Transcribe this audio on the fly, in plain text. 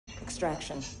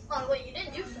extraction. Oh wait, you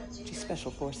didn't do frenzy. She's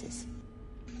special forces.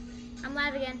 I'm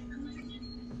live again.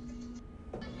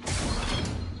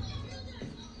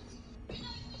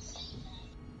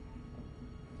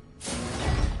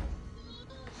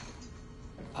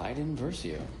 Iden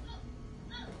Versio.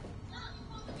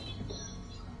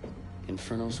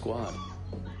 Inferno Squad.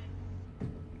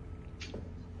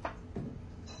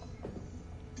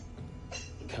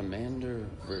 Commander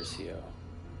Versio.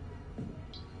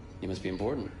 You must be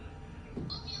important.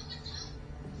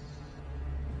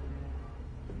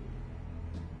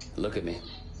 Look at me.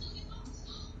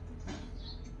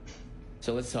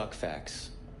 So let's talk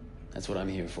facts. That's what I'm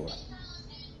here for.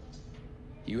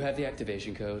 You have the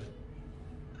activation code.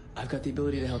 I've got the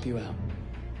ability to help you out.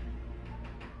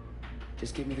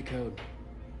 Just give me the code.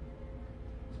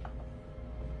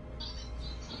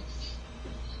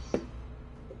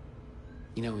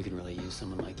 You know we can really use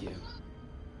someone like you.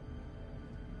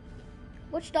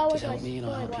 Which Star Wars? Just help me and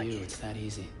I'll help you. It's that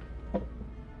easy.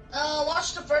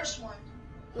 Watch the first one.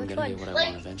 I'm gonna get what I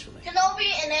want eventually.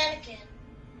 Kenobi and Anakin.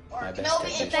 Or My best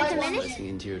Kenobi and technique Qui-Gon is Jinn. listening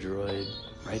into your droid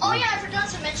right Oh now. yeah, I forgot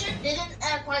to mention, they didn't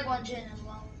add Qui-Gon Jinn as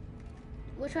well.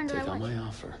 Which one did I Take on watch? my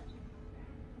offer.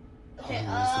 Okay,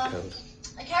 Where's the code?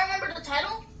 I can't remember the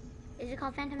title, Is it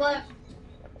called Phantom but Menace?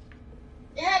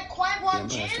 it had The Qui-Gon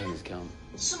Empire's time Jinn, has come.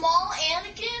 small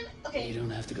Anakin. You Okay, don't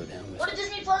have to go down with what it. did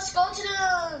Disney Plus go to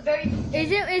the very?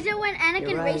 Is it when Anakin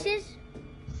You're right. races?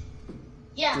 The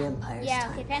Yeah, Empire's Yeah,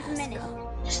 time okay, Phantom has Menace. come.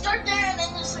 just start there and then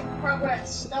just like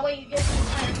progress. That way you get the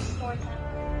entire story time.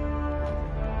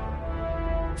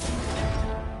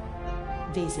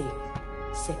 VZ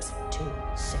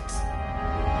 626.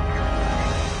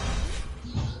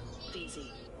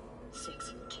 VZ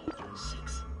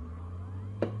 626.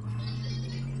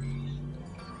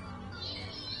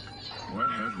 What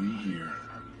have we here?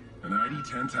 An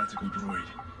ID-10 tactical droid.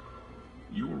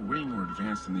 You're way more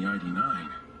advanced than the ID-9.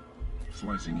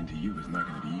 Slicing into you is not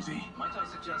going to be easy. Might I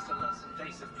suggest a less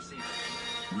invasive procedure?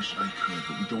 Wish I could,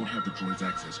 but we don't have the droid's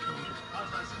access code.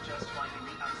 Might I suggest finding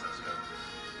the access code?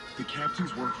 The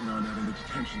captain's working on that in the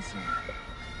detention center.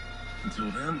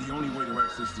 Until then, the only way to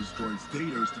access this droid's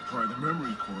data is to pry the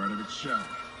memory core out of its shell.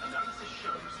 Analysis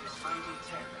shows this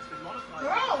ID-10 has been modified.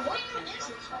 Bro, what even is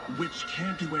this? Which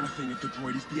can't do anything if the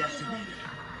droid is deactivated.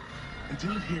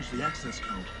 Until it hears the access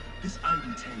code, this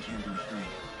ID-10 can't do a thing.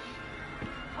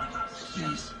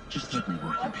 Please, just let me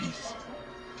work in peace.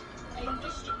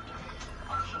 Understood.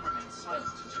 I shall remain silent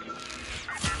until you...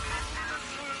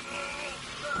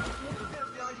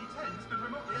 The ID-10 has been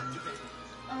remotely activated.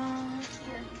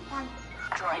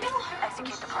 Droid,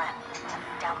 execute the plan.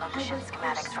 Download the ship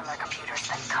schematics from their computers,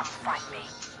 then come find me.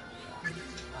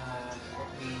 That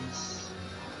means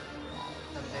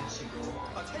sometimes you go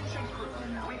Attention crew,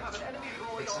 we have an enemy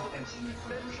droid like on sometimes you need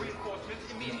the send reinforcements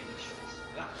immediately.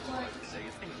 That's what I would say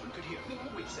if anyone could hear me,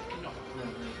 which they cannot.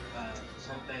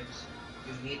 sometimes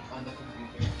you need on the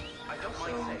computer. I don't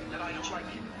mind saying that I don't like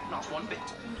it, not one bit.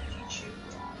 And teach you.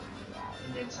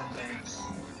 And then sometimes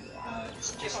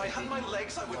it's just If I had the my video.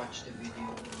 legs, I would... Watch the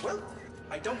video. Well,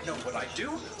 I don't know what I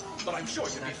do, but I'm sure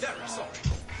you'd be very sorry.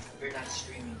 You're not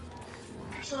streaming.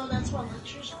 So that's what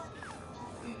lectures are.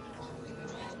 Yeah.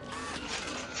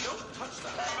 Don't touch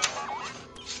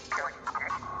that.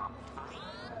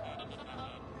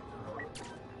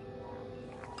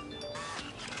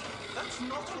 That's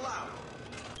not allowed.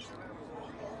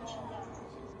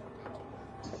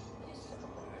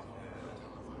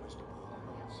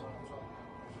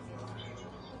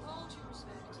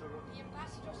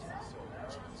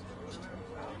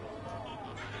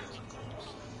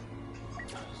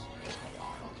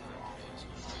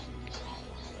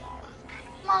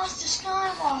 Master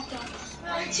Skywalker.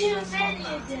 There are too many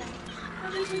of them.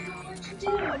 What are we going to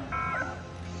do?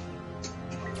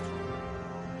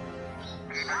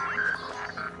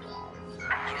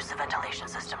 Use the ventilation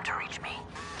system to reach me.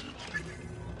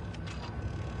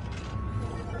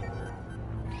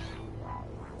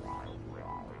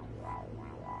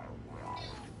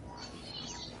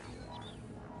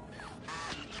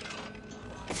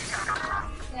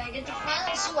 Yeah, I get to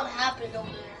finally see what happened over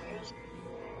there.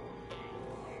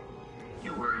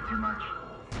 You worry too much.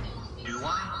 Do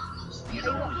I? You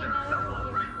don't lose that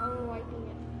fellow, right?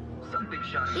 Something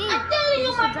shot you. I'm telling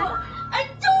you, my bro. I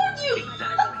told you.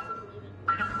 Exactly. I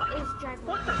don't like it. It's Dragon.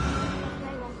 What the?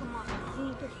 Dragon, come on. You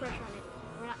need to put pressure on it.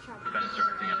 We're not trying. Better start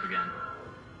acting up again.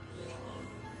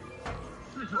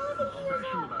 There's nothing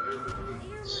special about it.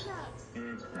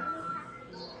 Exactly.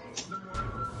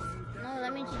 No,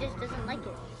 that means he just doesn't like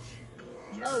it.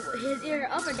 Oh, his ear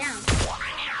up or down? The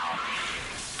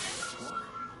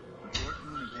Force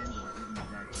Moon of Endor isn't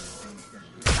exactly the same as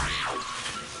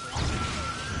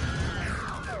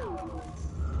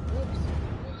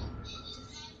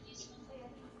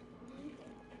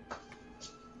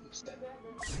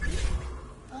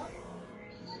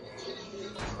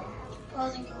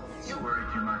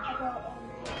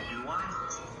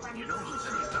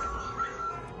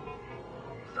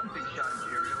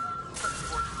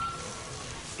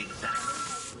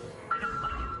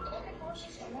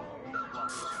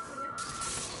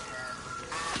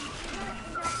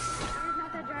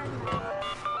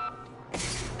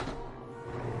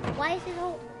Why is it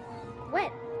all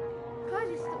wet? Cause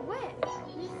it's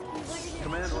wet.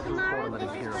 Command will Tomorrow, inform that this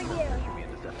is Imperial for message you. can be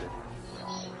intercepted.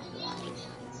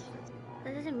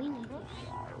 That doesn't mean anything.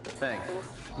 Thanks.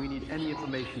 We need any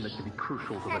information that could be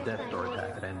crucial to the Death Star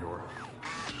attack at Endor.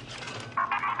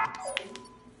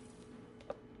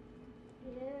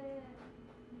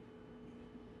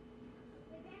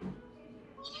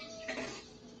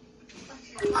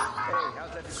 Hey,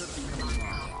 how's that decryption coming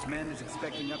along? Commander's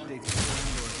expecting updates before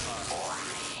Endor is possible.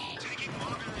 Taking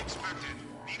longer than expected.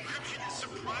 The encryption is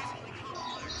surprisingly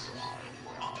complex.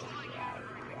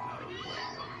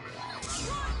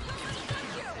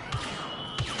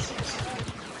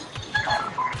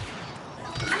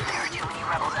 There are too many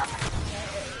rebels up.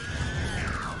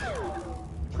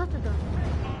 Close the door.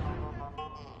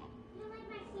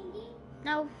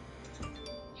 No.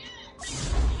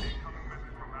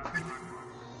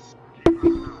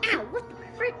 Ow, what the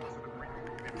frick?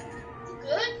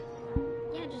 Good?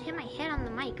 Yeah, just hit my head on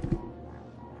the mic.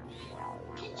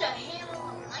 Get your hand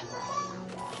on the microphone.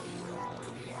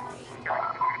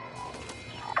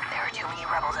 There are too many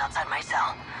rebels outside my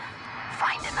cell.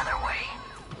 Find another way.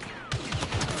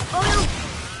 Oh no!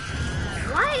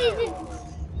 Why is it?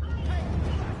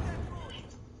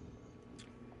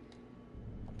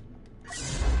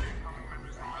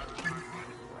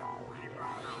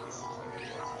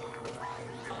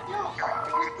 Yo,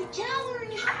 where's the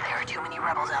gallery? There are too many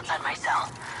rebels outside my cell.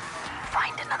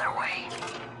 Find another way.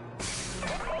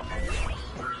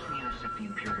 First we intercept the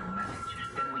Imperial message,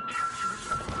 then we capture the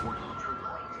Special Forces true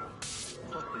point.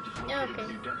 Plus they just located Okay. the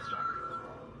new Death Star.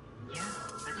 Yeah,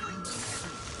 they're trying to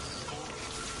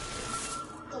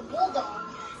The bulldog.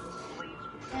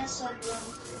 Yes, I do.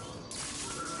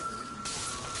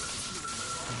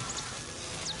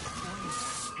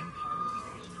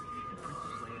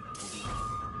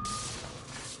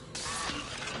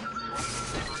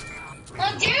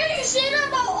 How dare you say that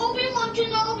about Obi-Wan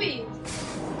Kenobi?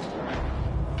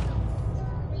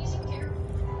 Amazing character.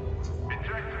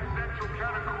 Ejecting central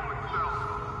catacomb cell.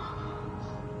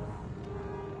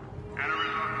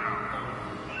 Entering lockdown.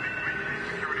 Increasing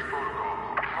security protocol.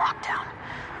 Lockdown.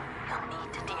 You'll need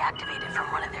to deactivate it from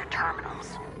one of their terminals.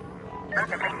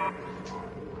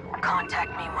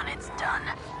 Contact me when it's done.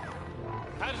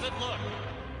 How does it look?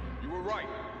 You were right.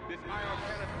 This ion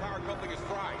cannon power coupling is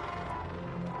fried.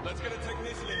 Let's get a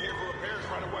technician in here for repairs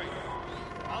right away.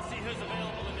 I'll see who's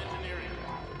available in engineering.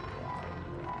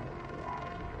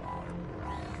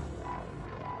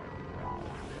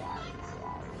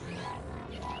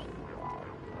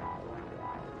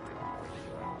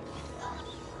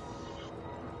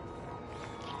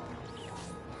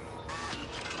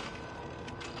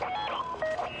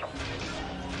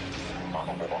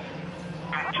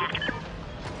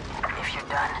 If you're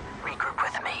done, regroup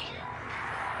with me.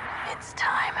 It's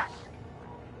time.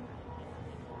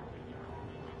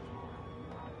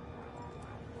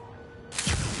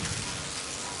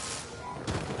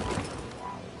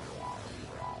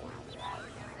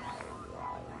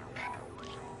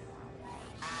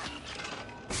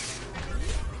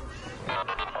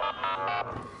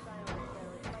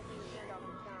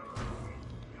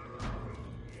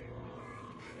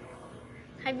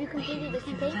 Have you completed the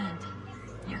campaign?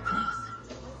 You're close.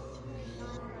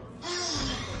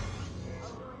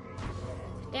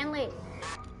 Stanley,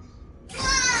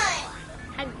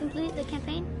 have you completed the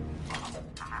campaign?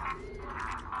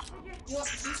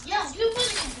 Yeah, you put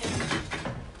it in there.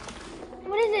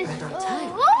 What is this?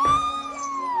 time.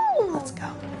 Oh! Let's go.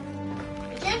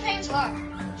 The campaign's hard.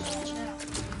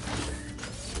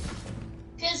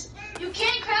 Because you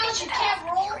can't crouch, you can't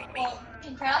roll. Well, you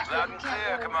can crouch, but you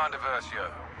can't roll. Commander Versio.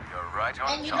 You're right on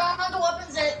And you don't have the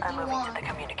weapons that I'm you moving to want. the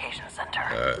communications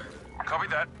center. Copy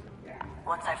that.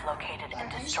 Once I've located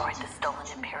and destroyed the stolen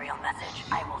Imperial message,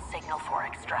 I will signal for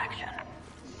extraction.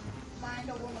 Mind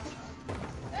a woman.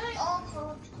 Really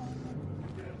awkward.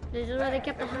 This is where they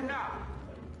kept the Listen hammer. now.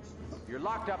 You're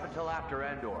locked up until after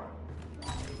Endor.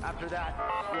 After that,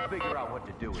 we'll figure out what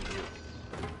to do with you.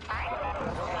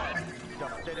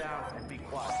 Just sit down and be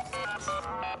quiet.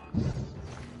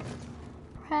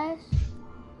 Press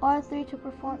R3 to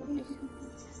perform this.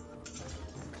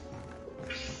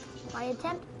 My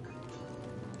attempt.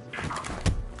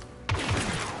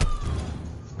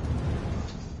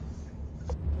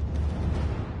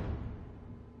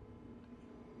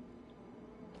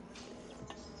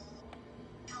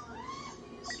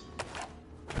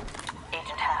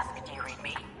 Agent Hask, do you read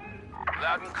me?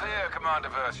 Loud and clear, Commander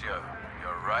Versio.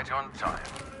 You're right on time.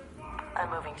 I'm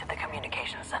moving to the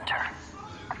communications center.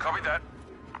 Copy that.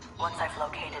 Once I've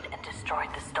located and destroyed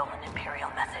the stolen Imperial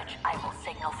message, I will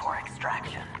signal for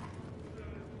extraction.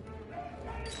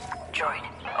 Droid,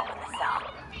 open the cell.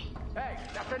 Hey,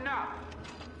 that's enough!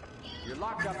 You're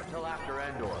locked up until after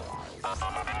Endor.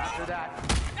 After that...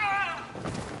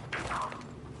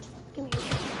 Give me your...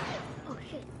 Oh,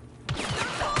 shit.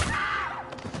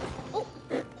 Oh!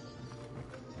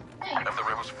 Have the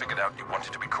rebels figured out you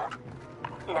wanted to be caught?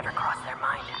 Never crossed their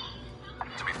mind.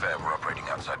 To be fair, we're operating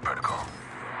outside protocol.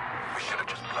 We should have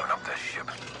just blown up their ship.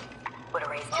 Would have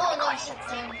raised too many questions.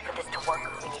 For this to work,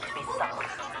 we need to be subtle.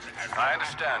 I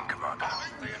understand, Commander.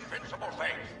 The invincible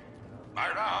thing.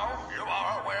 By now, you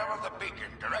are aware of the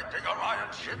beacon directing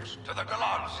Alliance ships to the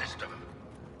Galan system.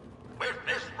 With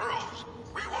this ruse,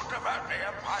 we will divert the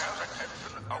Empire's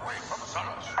attention away from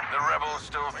Sullust. The rebels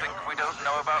still think we don't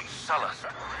know about Sullust.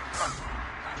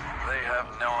 They have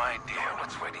no idea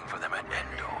what's waiting for them at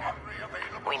Endor.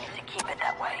 We need to keep it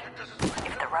that way.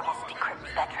 If the rebels decrypt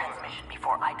that transmission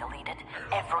before I delete it,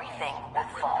 everything will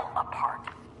fall apart.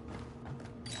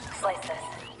 Slice this.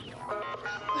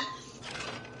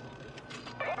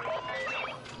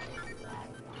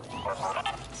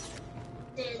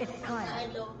 It's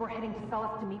time. We're heading to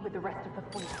Sullust to meet with the rest of the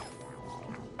fleet.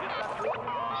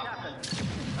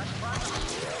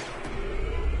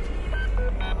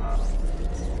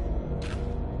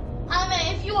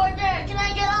 Jaime, if you are there, can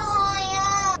I get a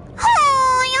Hoya?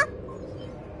 Hoya!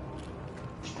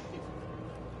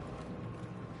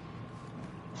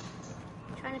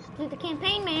 Trying to do the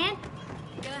campaign, man.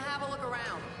 Gonna have a look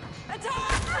around.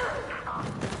 Attack! I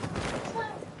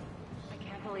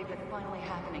can't believe it's finally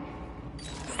happening.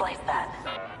 Slice that.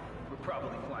 We're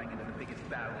probably flying into the biggest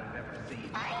battle we've ever seen.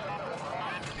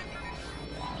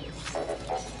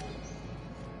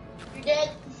 You're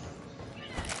dead.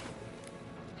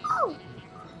 Oh!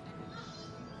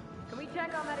 Can we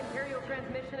check on that Imperial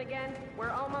transmission again?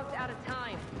 We're almost out of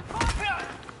time.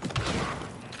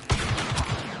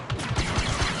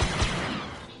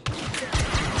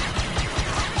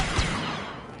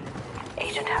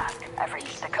 Agent Task, I've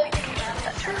reached the communication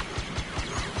center.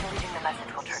 Deleting the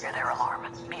message will trigger their alarm.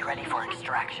 Be ready for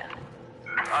extraction.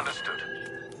 Understood.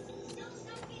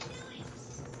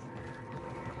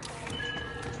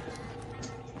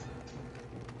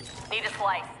 Need a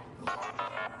slice.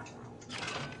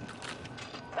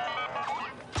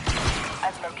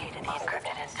 I've located the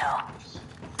encrypted intel.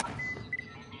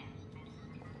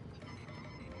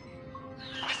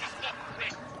 This is not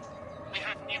correct. We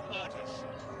have new orders.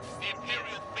 The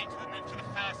Imperial fleet will move to the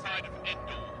far side of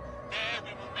Endor. There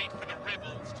we will wait for the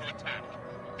rebels to attack.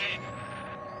 Then...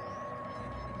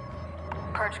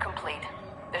 Purge complete.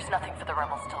 There's nothing for the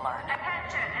rebels to learn.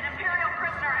 Attention! An Imperial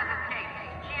prisoner has escaped.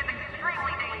 She is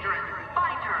extremely dangerous.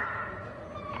 Find her.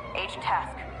 Agent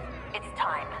Task, it's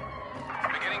time.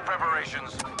 Beginning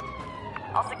preparations.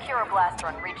 I'll secure a blaster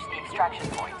and reach the extraction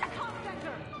point.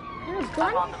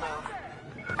 I'm on the move.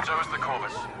 So is the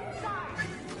Corvus.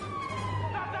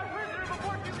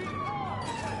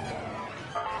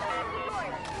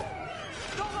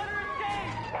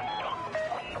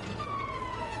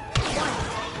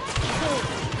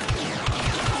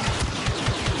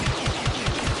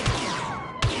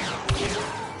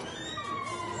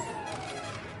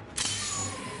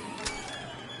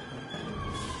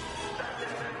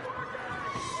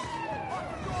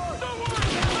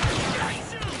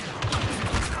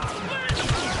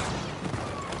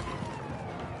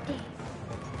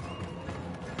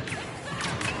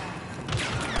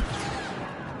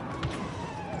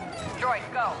 Droid,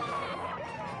 go.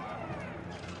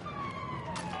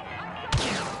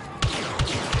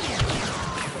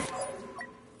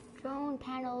 Drone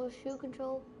panel, shoe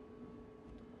control.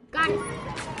 Got it.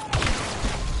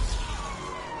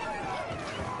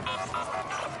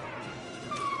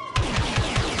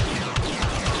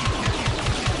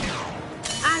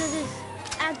 Out of this.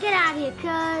 Get out of here,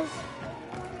 cuz.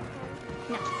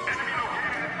 No.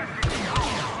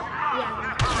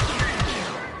 Yeah.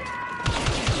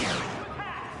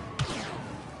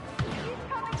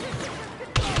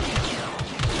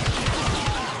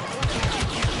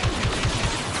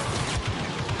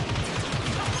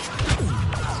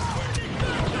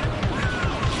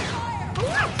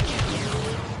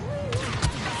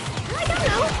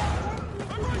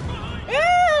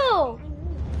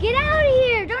 Get out of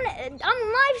here! Don't. I'm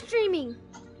live streaming.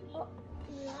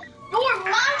 You're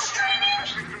live streaming?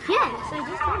 Yes, I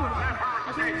just told you that.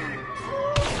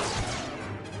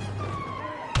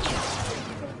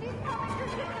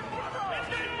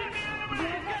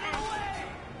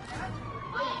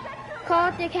 Call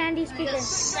it the candy speaker.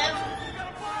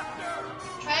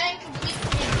 Try and complete the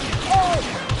Oh!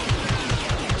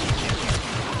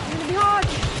 It's gonna be hard.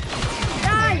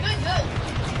 Die! Good.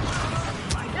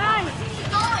 Die!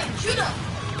 Die! Shoot him!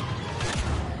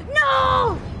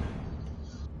 No!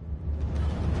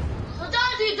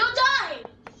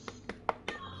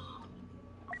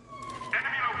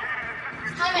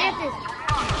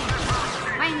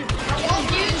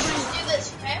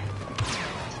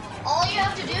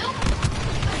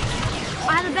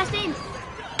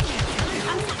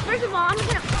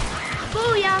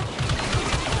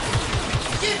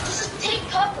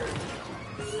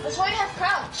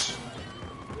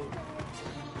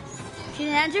 Shoot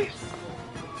an answer?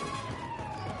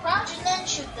 Crouch and then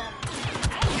shoot them.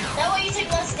 That way you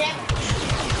take less damage.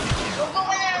 Don't go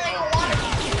in there like a water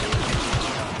bottle.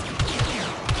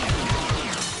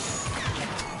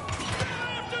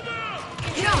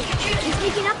 You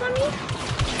sneaking up on me?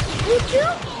 You too?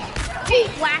 Hey,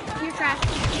 whack, you're trash.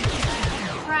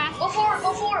 Trash. Go forward,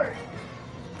 go forward.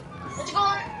 Let's go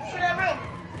for that room.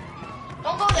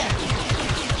 Don't go there.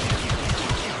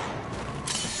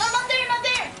 No, not there, not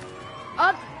there.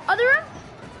 Other room?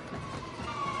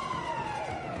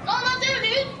 No, not there,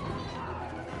 dude.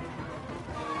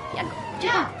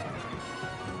 Yeah.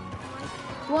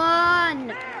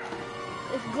 One.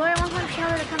 If Gloria wants one, tell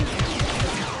her to come.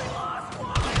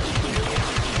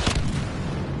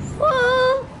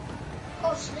 Whoa.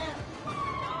 Oh, snap.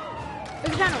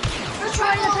 There's a tunnel. Let's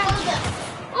try to one of them.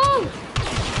 Oh.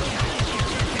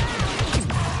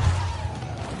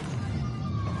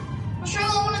 Let's try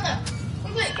one of them.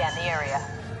 Quickly. Scan the area.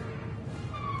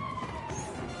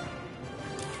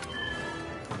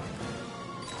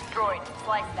 Droid,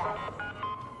 slice that.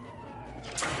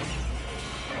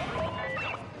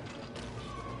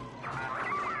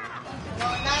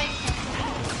 Oh, nice.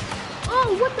 Oh,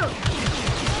 what the?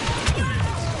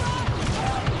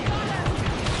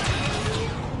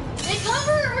 Hey,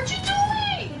 cover! What you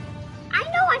doing? I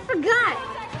know, I forgot.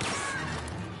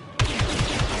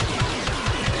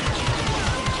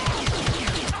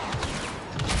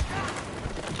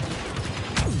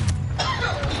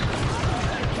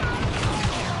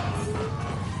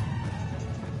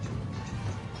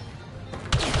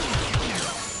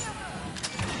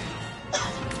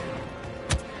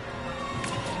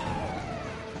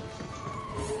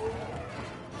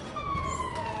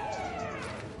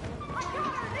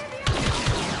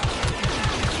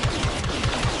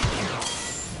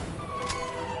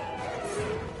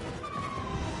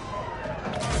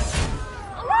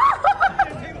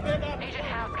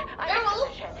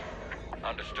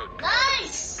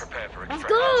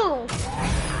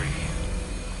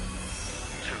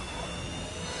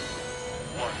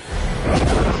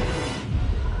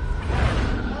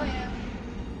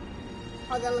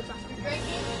 That looks awesome.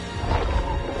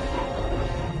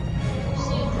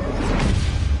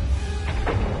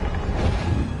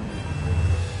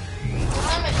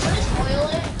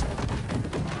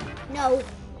 No.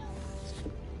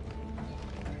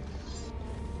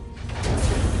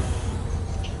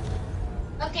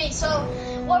 Okay, so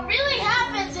what really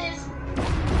happens is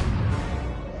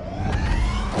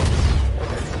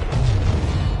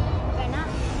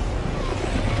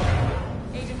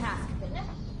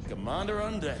Commander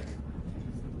on deck.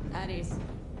 At ease.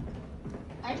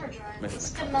 Hyperdrive. It's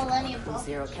the Millennium Falcon.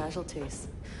 0 casualties.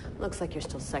 Looks like you're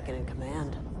still second in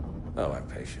command. Oh, I'm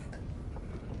patient.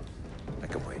 I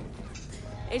can wait.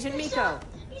 Agent Miko.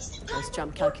 Those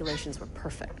jump calculations were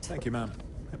perfect. Thank you, ma'am.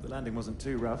 Hope the landing wasn't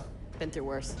too rough. Been through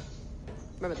worse.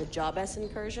 Remember the Job S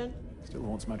incursion? Still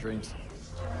haunts my dreams.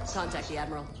 Contact the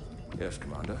Admiral. Yes,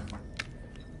 Commander.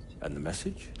 And the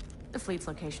message? The fleet's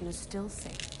location is still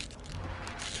safe.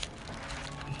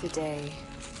 Today,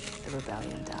 the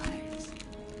rebellion dies.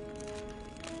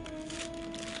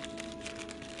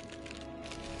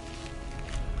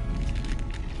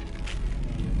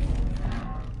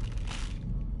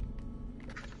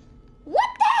 What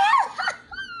the hell?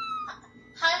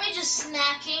 Jaime just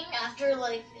snacking after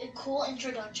like a cool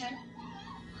introduction.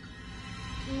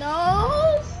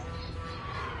 No.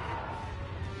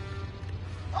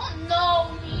 Oh no,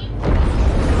 me.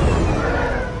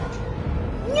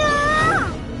 No.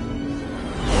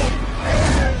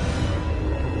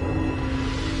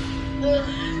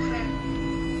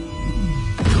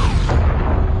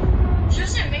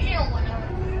 Just making a 1 hour.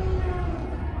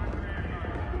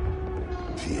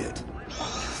 Piet.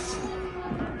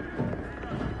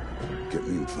 Get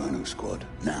me Inferno Squad,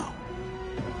 now.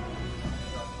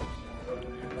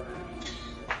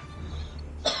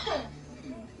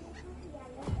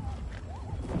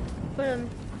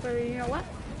 For you know what?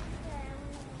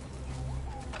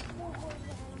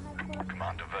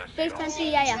 Commander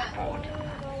FaceTime, yeah.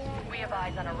 We have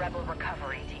eyes on a rebel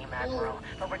recovery team, Admiral,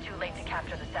 but we're too late to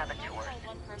capture the saboteurs.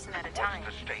 One person at a time.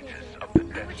 What's the status of the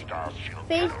Death Star's shield?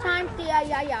 FaceTime,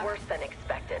 yeah. Worse than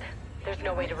expected. There's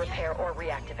no way to repair or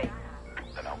reactivate.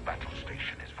 Then our battle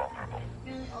station is vulnerable.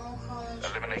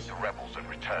 Eliminate the rebels and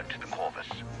return to the Corvus.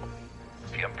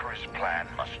 The Emperor's plan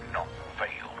must not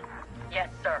fail. Yes,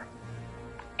 sir.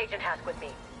 Agent Hask with me.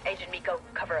 Agent Miko,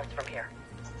 cover us from here.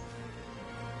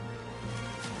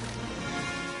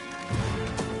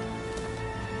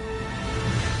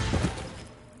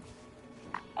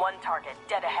 One target,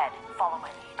 dead ahead. Follow my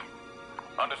lead.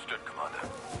 Understood, Commander.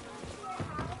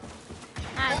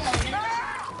 Nice.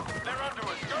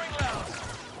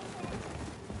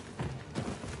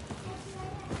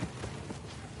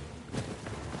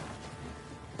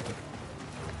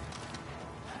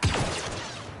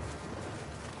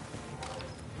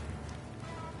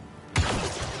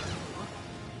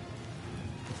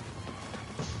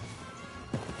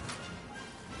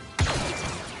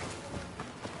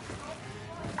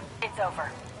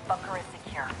 over. Bunker is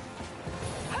secure.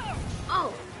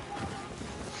 Oh.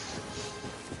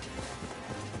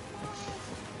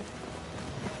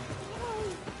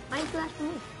 Mine flashed for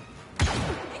me.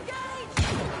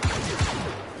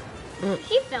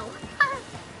 She fell.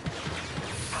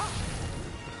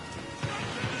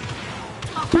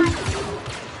 Oh, God.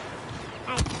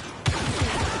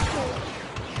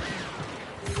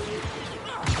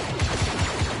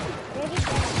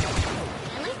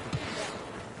 Really?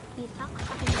 You talk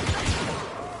fucking.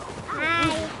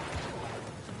 Hi.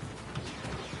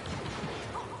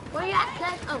 Where you at,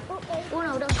 guys? Oh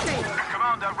no, don't stay.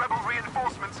 Commander, rebel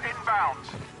reinforcements inbound.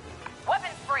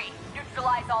 Weapons free.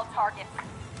 Neutralize all targets.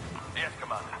 Yes,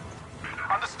 Commander.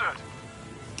 Understood.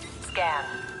 Scan.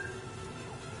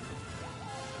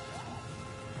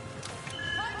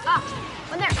 Ah,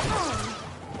 one there.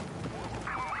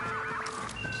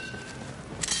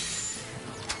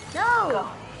 No. Go.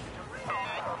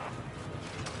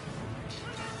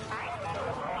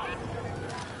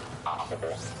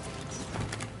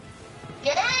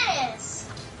 Yes!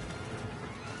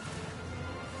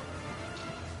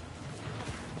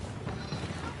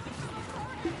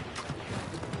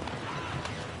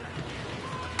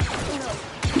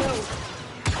 No.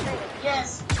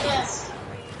 Yes, yes.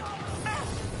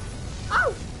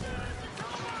 Oh!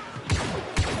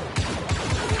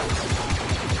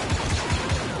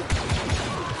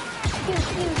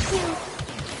 Pew.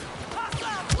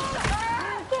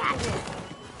 Get out of here.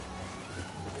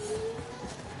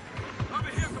 Over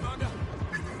here, Commander.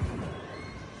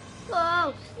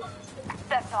 Whoa.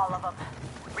 That's all of them.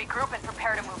 Regroup and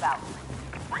prepare to move out.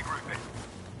 Regrouping.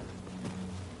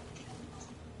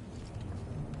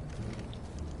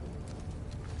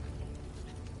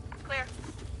 Clear.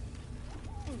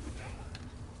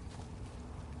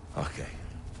 Okay.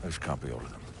 Those can't be all of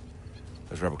them.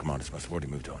 Those rebel commanders must have already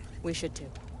moved on. We should too.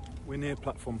 We're near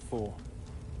platform 4.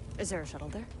 Is there a shuttle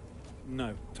there?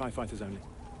 No, TIE fighters only.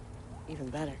 Even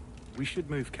better. We should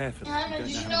move carefully. Yeah, We don't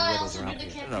did know you how know I many also rebels are did out the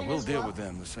here. campaign No, we'll as deal well? with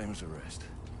them the same as the rest.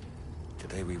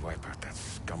 Today we wipe out that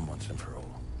scum once and for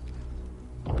all.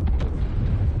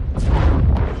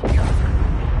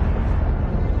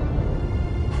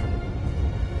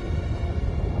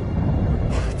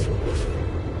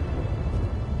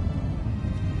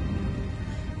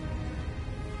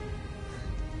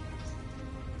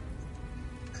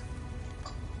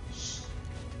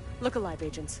 Look alive,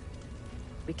 agents.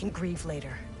 We can grieve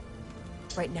later.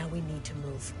 Right now, we need to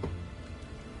move.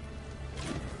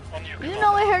 You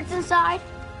know it hurts inside.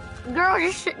 Girl,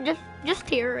 just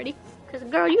here already. Cause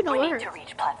girl, you know We it need hurts. to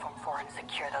reach Platform 4 and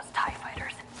secure those TIE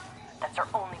fighters. That's our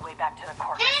only way back to the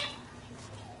quarters.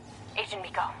 Agent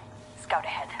Miko, scout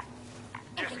ahead.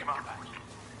 Yes, Commander.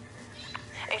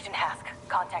 Agent Hask,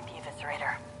 contact the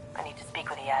Eviscerator. I need to speak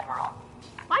with the Admiral.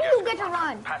 Why do you get to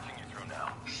run? Patching you through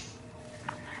now.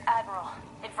 Admiral,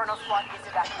 Inferno Squad is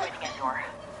evacuating Endor.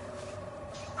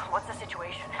 What's the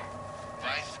situation?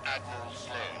 Vice Admiral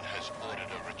Sloan has ordered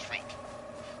a retreat.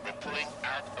 We're pulling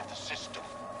out of the system.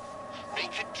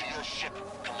 Make it to your ship,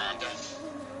 Commander.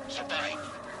 Survive.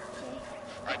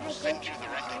 I will send you the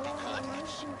rendezvous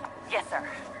coordinates. Yes, sir.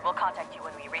 We'll contact you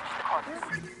when we reach the quarters.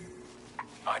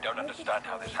 I don't understand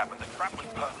how this happened. The trap was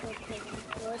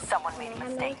perfect. Someone made a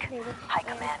mistake. High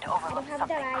Command overlooked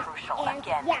something crucial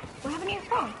again. Yeah, what happened to your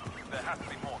phone? There has to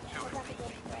be more to it.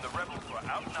 The rebels were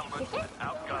outnumbered and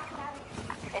outgunned.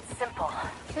 It's simple.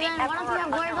 So The then why don't you Emperor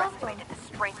have Warren underestimated the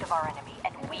strength of our enemy,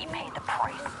 and we paid the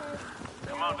price.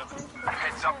 Commander.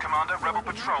 Heads up, Commander. Rebel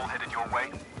patrol headed your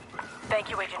way. Thank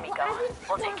you, Agent Miko.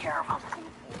 We'll take care of them.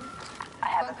 I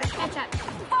have a visual. Headshot.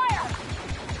 Fire!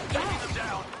 Taking them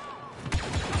down.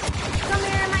 Come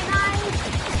here, my guys.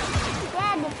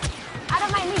 Dead. Out of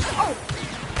my reach. Oh.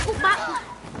 Oh, bot.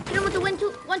 You know what the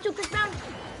 1-2 quick round?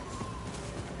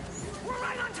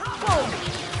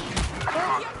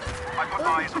 I've got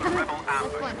eyes on a rebel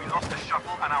ambush. We lost the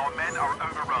shuttle and our men are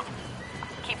overrun.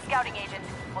 Keep scouting, Agent.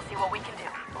 We'll see what we can do.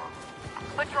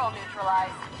 Patrol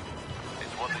neutralized.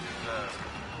 It's what they deserve.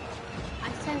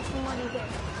 I sent somebody there.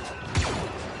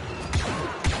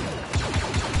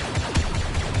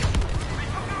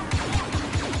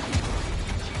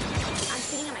 I'm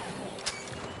sitting on my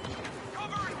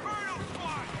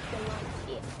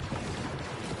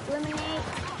Eliminate.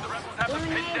 The rebels have them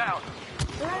pinned down.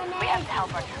 We have to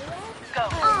help our troops. Go.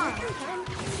 No,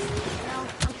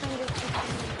 I'm trying to do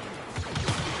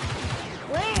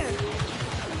Where?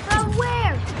 From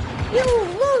where? You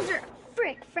loser!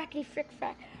 Frick, fracky, frick,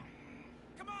 frack.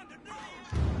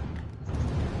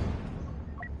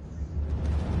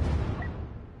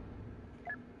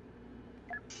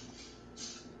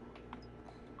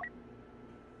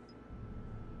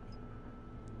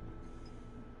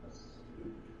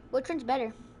 Which one's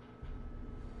better?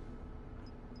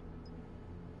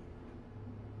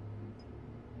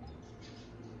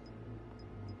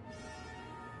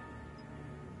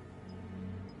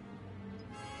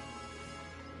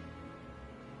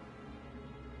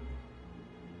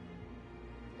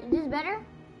 Is this better?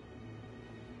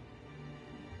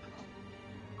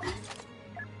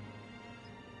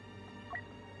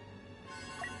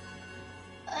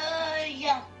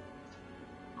 Yeah.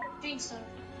 I think so.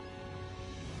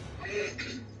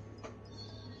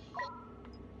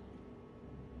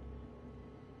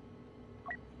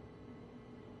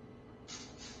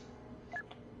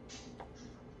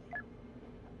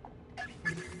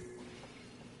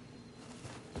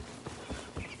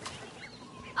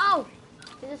 Oh,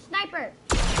 there's a sniper.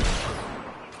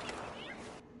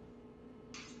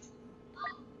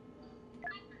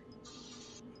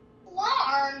 Why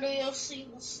aren't they a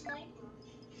single sniper?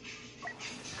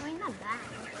 I mean, not that.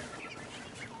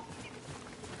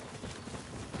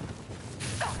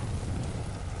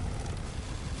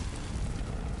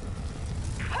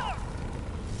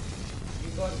 You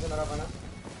go to Ravana.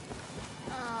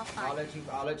 Fine.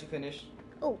 I'll let you finish.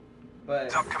 Oh. But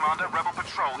Top Commander, Rebel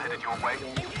Patrol headed your way.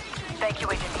 Thank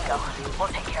you, Agent Nico. We'll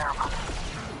take care of them.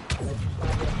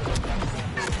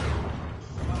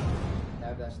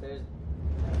 have that stairs.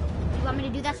 You want me to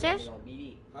do that stairs?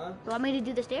 Huh? You want me to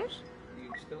do the stairs? You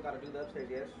still gotta do the upstairs,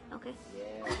 yes? Okay.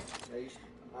 Yeah.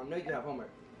 I know you have homework.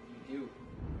 You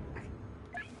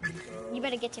do. You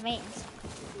better get your mains.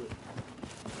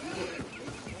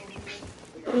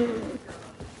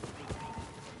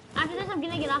 After this, I'm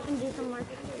gonna get off and do some work.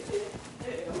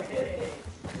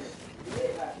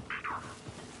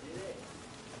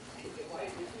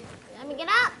 Let me get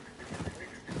up.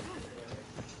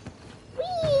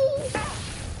 Whee!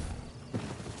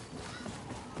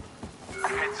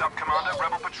 Heads up, Commander.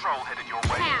 Rebel Patrol headed your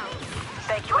way. Pow.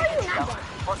 Thank you, Agent Nico.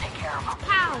 We'll take care of them.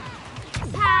 Pow.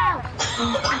 Pow.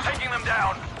 I'm taking them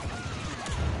down.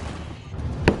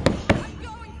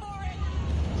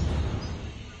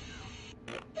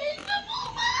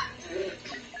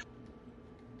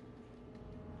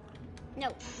 No,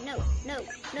 no, no,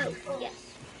 no, yes.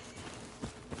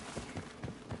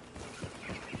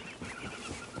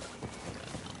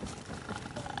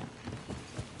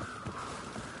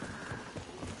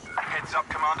 Heads up,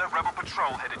 Commander. Rebel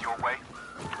Patrol headed your way.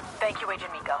 Thank you,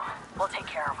 Agent Nico. We'll take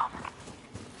care of them.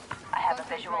 I have a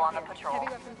visual on the patrol. Heavy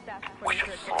weapons stash. We have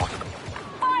lost them.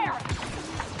 Fire!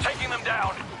 Taking them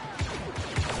down.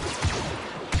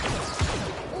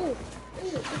 Ooh,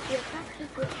 secret, top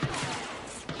secret.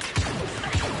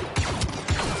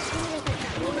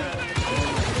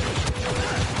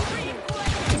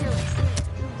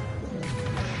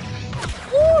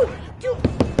 Ooh, dude.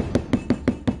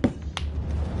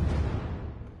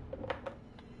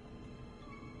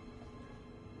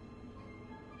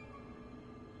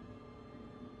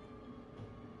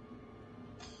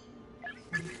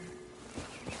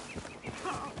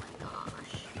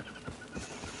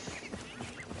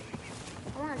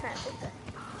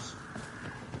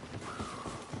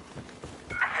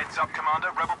 Heads up,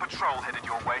 Commander. Rebel Patrol headed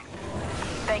your way.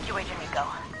 Thank you, Agent Nico.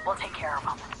 We'll take care of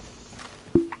them.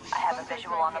 I have a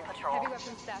visual on the patrol. Heavy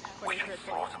weapons stash. We have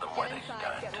slaughtered them where they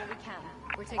stand. Get what we can.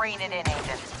 We're taking Rein it in,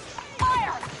 Agent.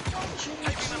 Fire!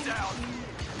 Taking them down.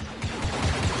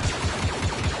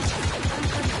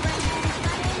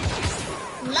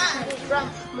 Live from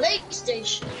Lake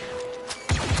Station.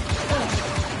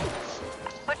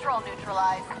 Patrol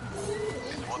neutralized.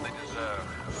 What they deserve.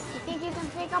 You think you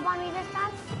can sneak up on me this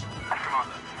time?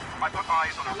 Commander, I put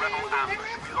eyes on a rebel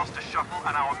ambush. We lost a shuttle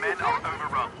and our men are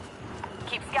overrun.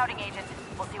 Keep scouting, Agent.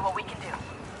 We'll see what we can do.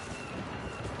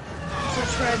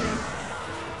 That's right.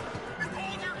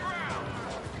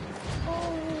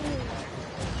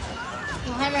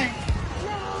 Mohammed.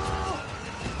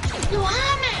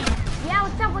 Mohammed. Yeah,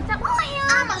 what's up? What's up?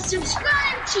 I'ma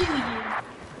subscribe to you.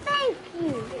 Thank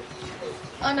you.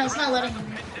 Oh no, it's not letting me.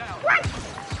 What?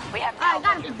 We have I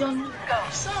got him. Go.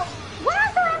 So, what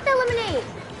else do I have to eliminate?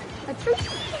 A tree.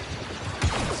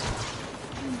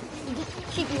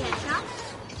 Cheeky headshot.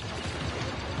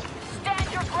 Stand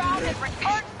your ground and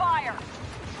return fire.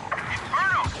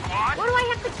 Inferno, squad! What do I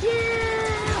have to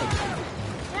kill?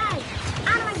 Guys,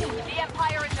 out of my way. The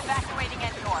Empire is evacuating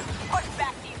Endor. Push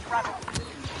back these rebels.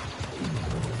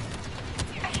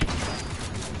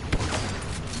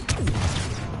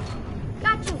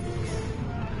 Got you.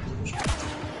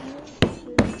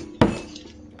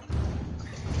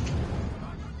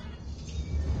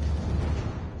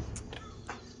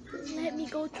 Let me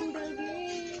go to the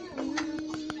game.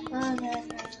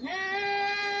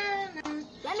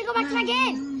 Let me go back to my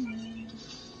game.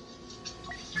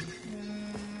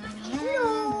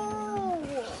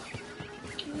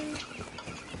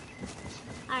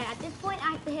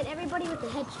 hit everybody with a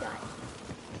headshot.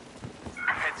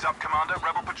 Heads up, Commander.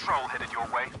 Rebel patrol headed your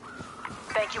way.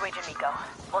 Thank you, Agent Miko.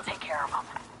 We'll take care of them.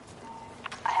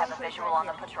 I have a visual on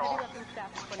the patrol.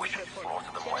 We should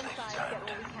slaughter them when they stand.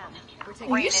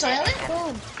 Are you silent?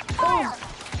 Boom, boom,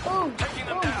 boom, boom,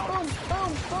 boom, boom,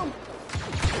 boom, boom.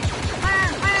 Fire,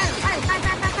 fire, fire, fire,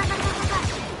 fire, fire, fire, fire, fire.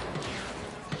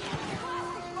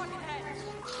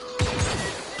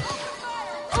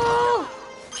 Oh!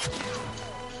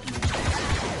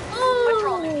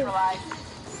 Patrol neutralized.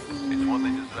 It's what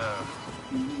they deserve.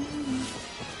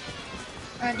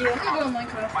 Alright, dude, I'm gonna go to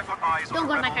Minecraft. I've got eyes Don't on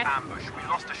go a to rebel Minecraft. ambush. We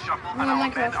lost a shuttle I'm and on our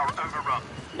men Minecraft. are overrun.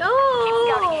 No! Keep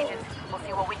scouting, Agent. We'll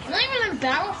see what we I'm can not even in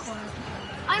Battlefront.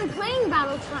 I'm playing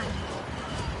Battlefront.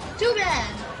 Too bad.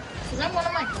 Because I'm one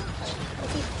of Minecraft.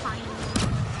 Okay, fine.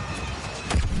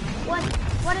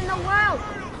 What in the world?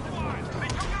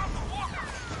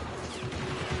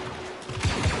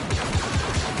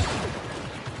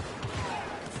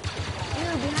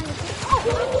 Dude, behind the scenes. Oh!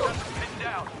 Pinned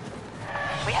down.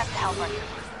 We have to help our troops.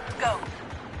 Go.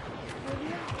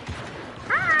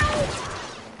 Hi!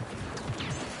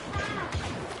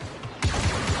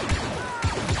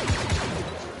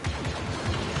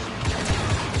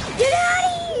 Get out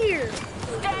of here!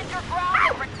 Stand your ground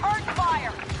and return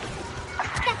fire.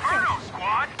 Inferno,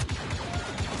 squad!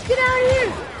 Get out of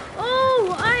here!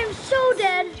 Oh, I am so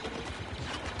dead.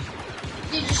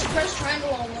 Dude, just press triangle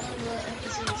on one of the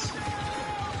NPCs.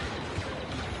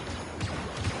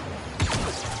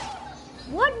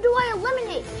 What do I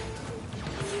eliminate?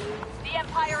 The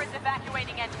Empire is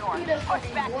evacuating Endor. Who the Push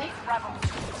fucking back boy? these rebels.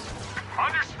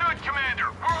 Understood,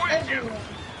 Commander. We're with you. Everyone.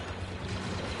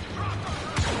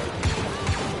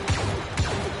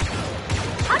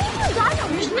 How do you die on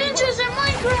There's this? ninjas in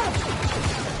Minecraft!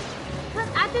 But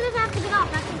after this, I have to get off.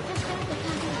 I can just finish the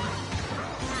campaign.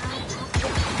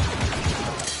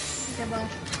 Okay,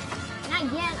 bye. Not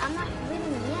yet. I'm not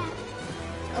leaving yet.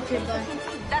 Okay, bye.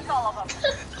 That's all of them.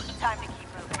 Time to keep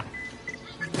moving.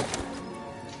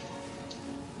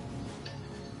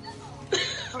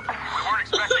 We're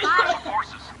expecting special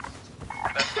forces.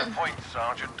 That's the point,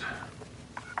 Sergeant.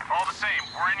 All the same,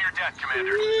 we're in your debt,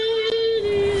 Commander.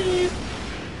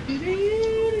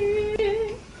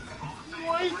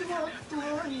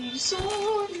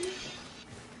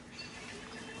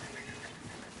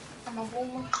 I'm a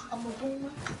boomer. I'm a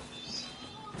boomer.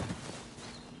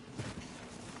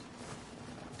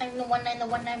 I'm the one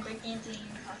breakdancing.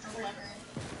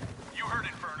 You heard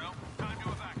Inferno. Time to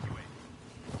evacuate.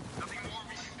 Nothing more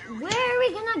we can do. Where are we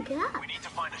gonna go? We need to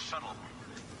find a shuttle.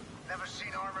 Never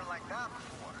seen armor like that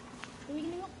before. Where are we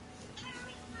gonna go?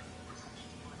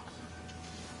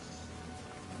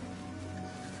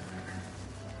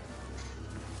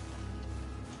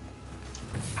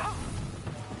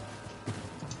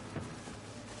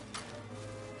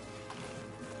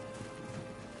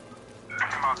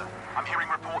 Commander, I'm hearing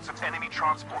reports of enemy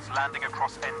transports landing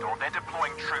across Endor. They're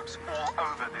deploying troops all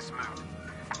over this move.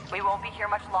 We won't be here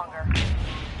much longer.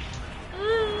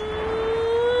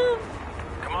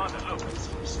 Commander, look.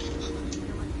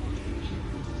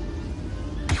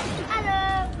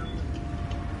 Hello.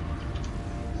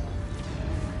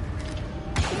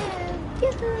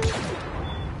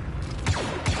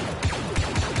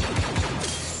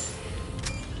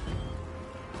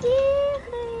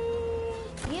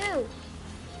 You.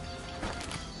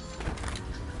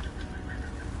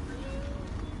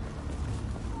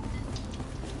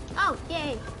 Oh,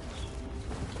 yay.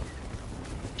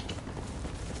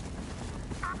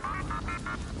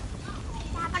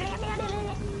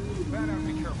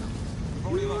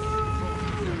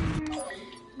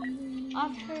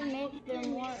 Officer make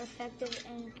them more effective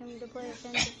and can deploy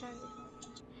offensive targets.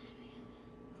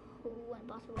 When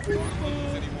possible.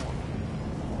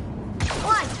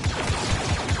 One.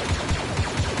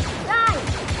 Die.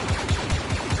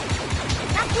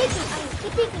 Stop peeking.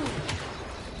 Keep peeking.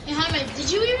 Hey, Jaime, did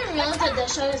you even realize that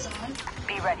Deadshot is on?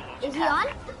 Be ready. Is he on?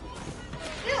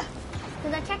 Yeah.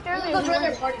 Because I checked I'm earlier. gonna go join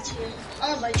their party too.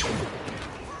 I'll invite you.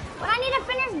 But I need to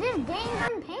finish this dang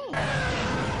campaign. Oh,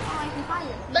 I can find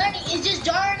it. Lenny is just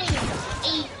joining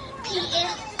a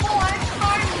PS4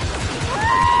 party.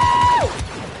 Woo!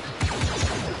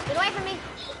 Get away from me.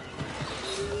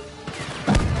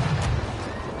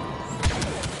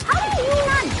 How did you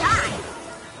not die?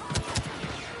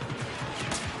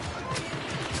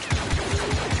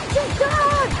 Good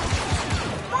dog!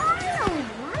 Finally,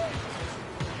 what?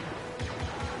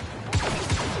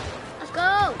 Let's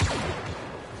go!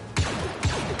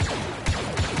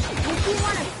 You keep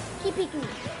wanna keep peeking me.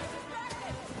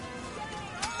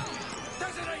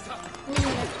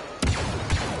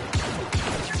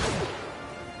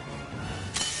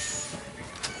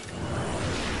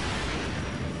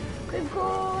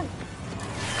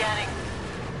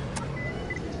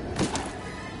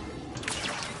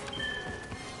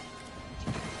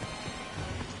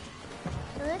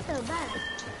 So that's so bad.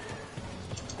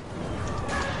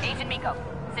 Agent Miko,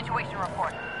 situation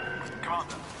report.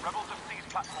 Commander, rebels have seized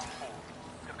platform 4.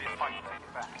 It's gonna be a fight to take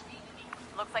it back.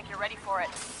 Looks like you're ready for it.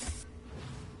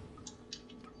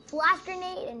 Flash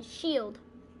grenade and shield.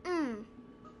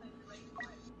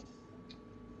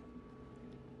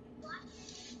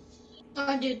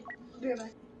 Oh, dude. Be right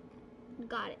back.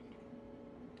 Got it.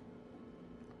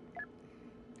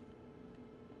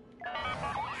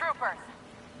 Troopers,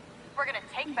 we're gonna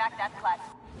take back that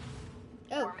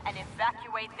platform and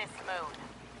evacuate this moon.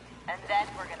 And then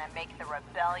we're gonna make the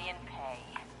rebellion pay.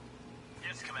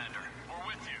 Yes, Commander. We're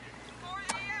with you. For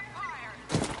the Empire!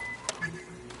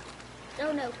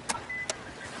 Oh no.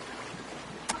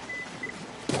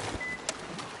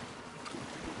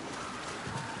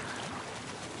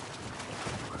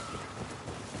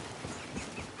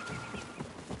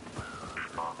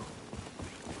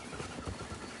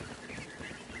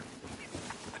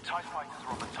 The TIE fighters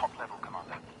are on the top level,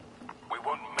 Commander. We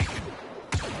won't make it.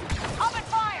 Open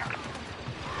fire!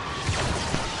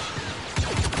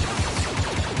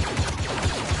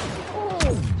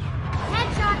 Ooh.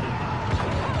 Headshot.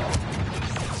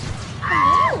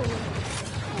 Oh.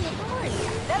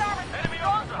 That armor's too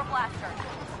strong for blaster.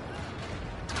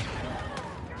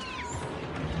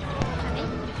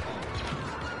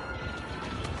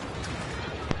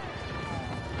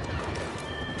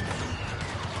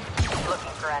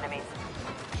 Looking for enemies.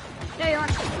 There you are.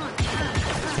 Come on.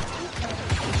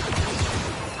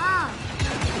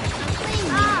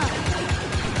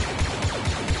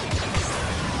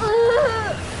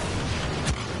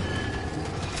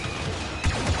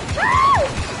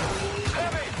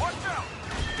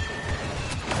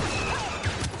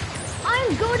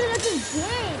 I'm goaded at this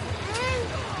game, man.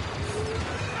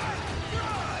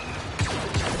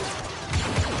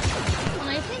 When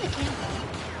I play the campaign.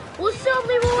 What's up,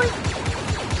 Leroy?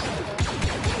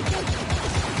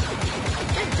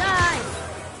 Just die.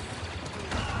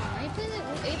 Are you playing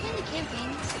the campaign?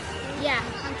 Yeah,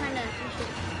 I'm trying to finish it.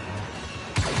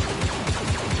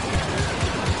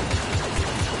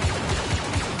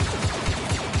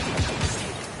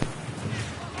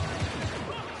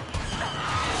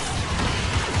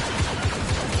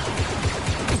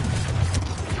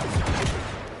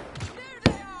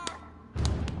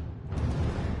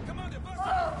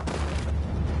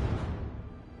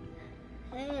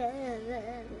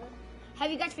 Have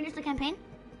you guys finished the campaign?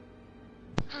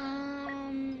 I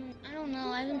don't know.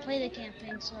 I haven't played the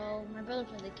campaign, so my brother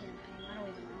played the campaign. I don't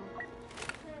even know.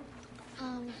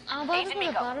 I'm about to play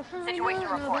the Battlefront right now, and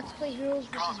I'm about to play Heroes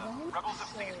vs. Villains. Rebels have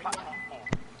seized platform 4.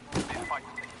 It's gonna be a fight to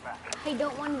take it back. I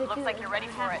don't want to do it. Looks like you're ready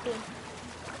for it.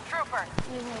 Troopers,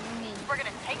 Wait, what do you mean? we're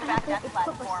gonna take back that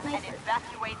platform and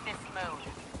evacuate this moon.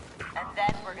 And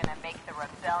then we're gonna make the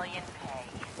rebellion pay.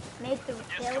 Make the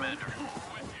Yes, Commander.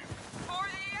 For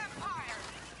the Empire!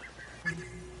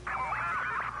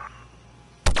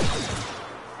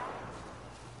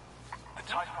 The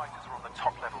TIE fighters are on the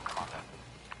top level, Commander.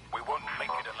 We won't make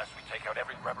it unless we take out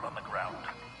every rebel on the ground.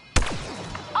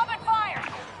 Open fire!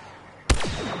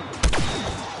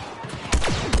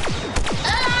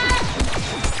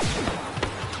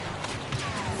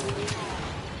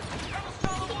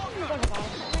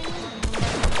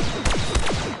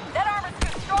 That armor's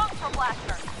too strong for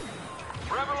blaster.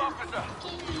 Rebel officer!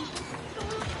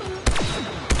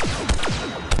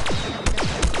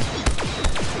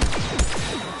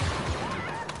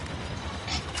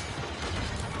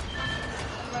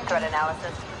 Threat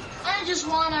analysis. I just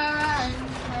wanna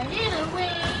run away.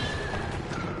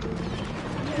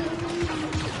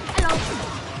 Hello.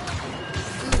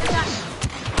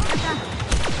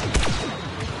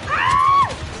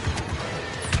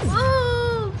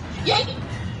 Woo! Yay!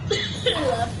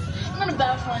 I'm on a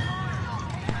Battlefront.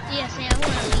 Yes, yeah, I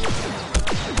wanna leave.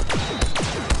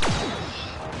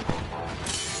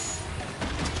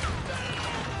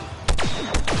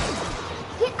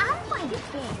 Get out of my game.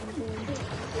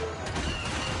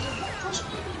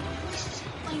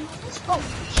 Oh,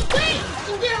 wait!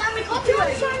 You didn't have me copyrighted.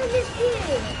 Don't sign this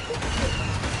kid.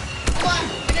 Hold on,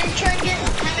 I'm gonna try and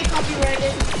have me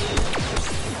copyrighted.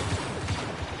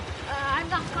 I've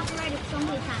got copyrighted so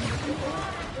many times.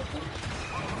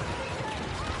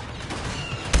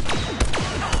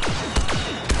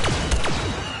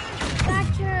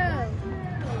 Gotcha.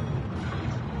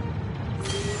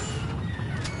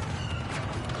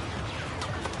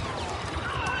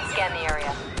 Scan the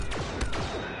area.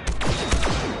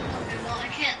 No, I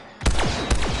can't.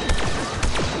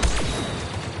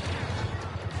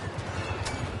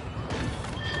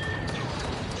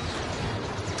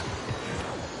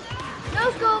 No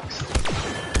scope.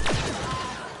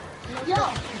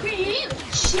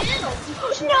 channel.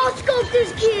 No scope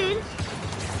this kid.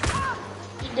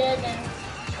 You're dead now.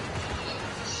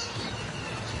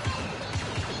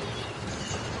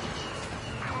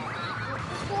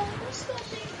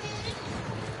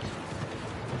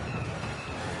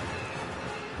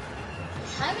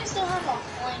 How do we still have a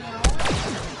coin now?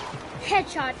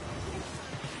 Headshot.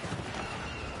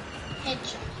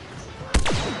 Headshot.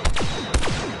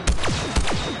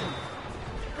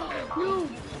 No.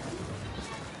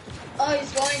 Oh,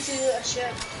 he's going to a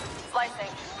ship.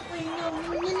 Slicing.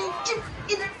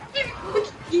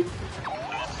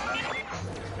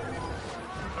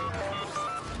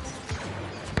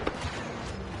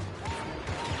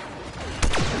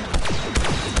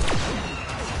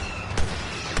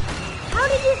 How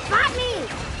did you spot me?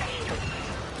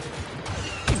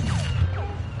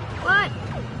 What?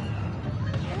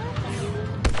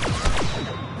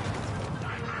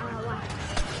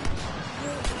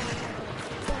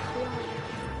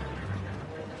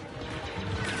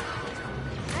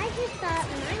 I just thought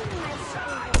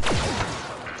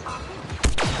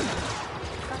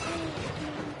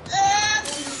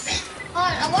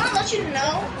I want to let you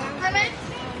know, Herman,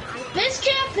 this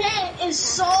campaign is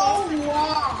so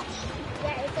long.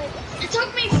 Yeah, it's like... It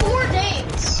took me 4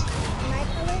 days. My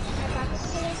colors, my box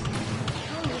colors.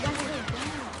 Oh, you guys are going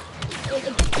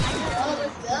down.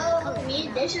 Let's go. Me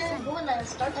and Disha is going to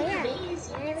start the days.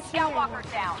 Skywalker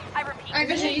down. I repeat. Alright,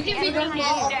 Disha, you can be doing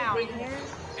down.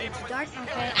 It's dark.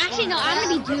 Okay. Actually, no, I'm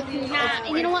gonna be Dooku. Nah,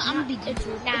 you know what? I'm gonna be Dooku.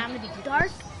 Nah, I'm gonna be Dooku.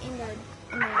 Dark in the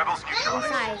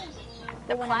inside.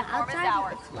 The when platform is outside,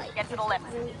 ours. it's light. Get to the lift.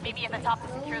 Maybe at the top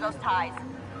to secure those ties.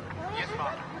 Yes,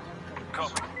 Mom.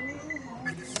 Copy.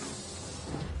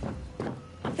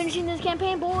 I'm finishing this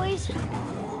campaign, boys.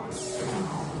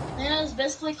 Nana is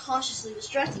best played cautiously,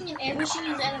 distracting and ambushing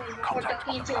his enemies before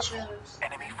ducking into the shadows.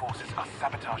 Enemy forces are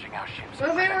sabotaging our ships.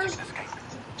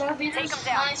 Darth Vader's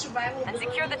high survival and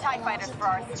secure the TIE fighters for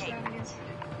our escape.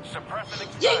 Suppress and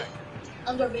extract.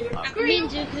 I'm Darth Vader. I'm being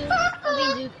Dooku.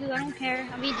 I'm being Dooku. I don't care.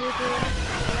 I'm being Dooku.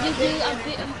 Dooku. I'm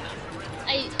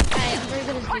very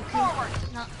good as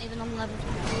Dooku. Not even on level 2.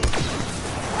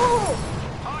 Oh!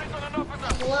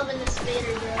 I'm loving this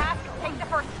Vader, bro. Take the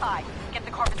first tie. Get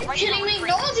the Corvus right. Kidding me?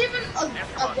 No one's even a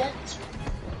vent.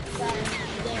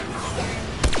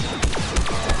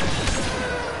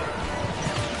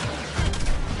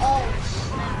 Oh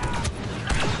snap!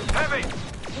 Heavy.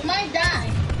 You might die.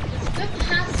 It's good to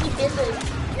have some busy.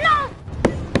 No!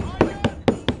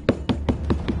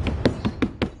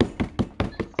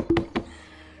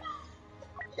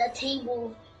 That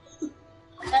table.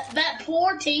 That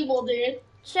poor table, dude.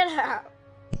 Shut up.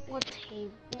 What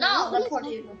table? No, that poor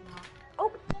table.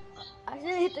 Oh, I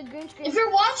didn't hit the green screen. If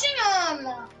you're watching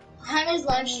Jaime's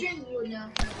live stream, you would know.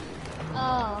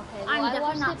 Oh, okay. Well, I'm I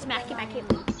definitely not watched it. smacking my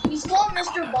cable. He's called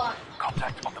Mr. Bot.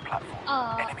 Contact on the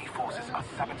platform. Enemy forces are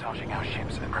sabotaging our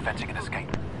ships and preventing an escape.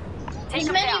 He's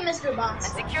many Mr. Bots.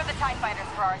 And secure the TIE fighters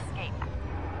for our escape.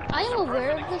 I am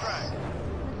aware of this.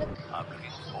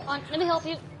 Let me help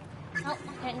you. Oh,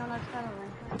 okay, no, that's kind of right.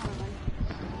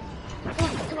 Come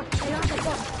on, come on.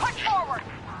 Push forward.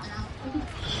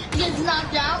 He gets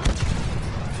knocked out.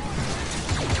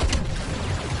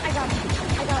 I got it.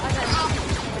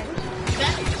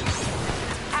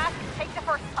 Ask, take the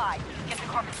first tie. Get the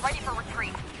Corvus ready for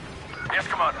retreat. Yes,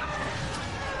 Commander.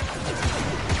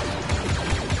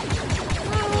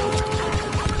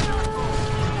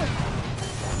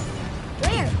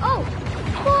 Where? Oh!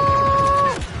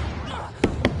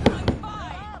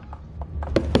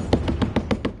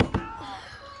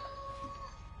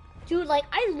 Dude, like,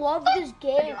 I love this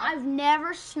game. I've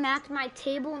never smacked my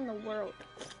table in the world.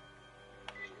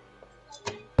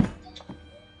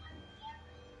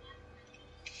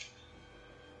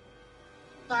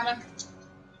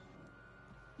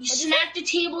 You smacked a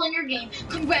table in your game.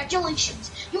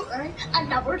 Congratulations. You earned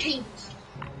another table.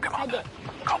 Commander,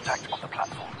 contact on the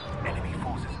platform. Enemy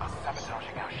forces are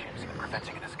sabotaging our ships and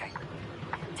preventing an escape.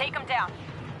 Take them down.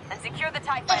 And secure the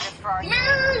TIE fighters for our escape.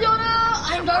 Yoda!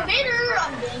 I'm Darth Vader!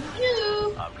 I'm getting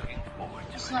you! I'm looking forward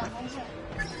to it.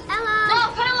 Hello!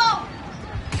 No, hello!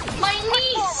 My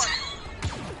niece!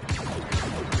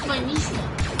 My niece.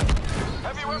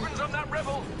 Heavy weapons on that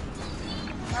rebel!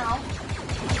 Now.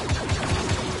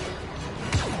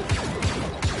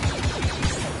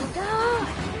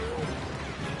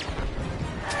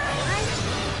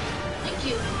 Thank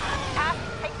you.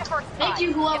 Take the first Thank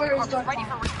you, whoever is Darth ready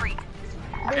for retreat.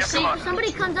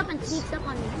 Somebody comes up and sneaks up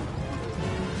on me.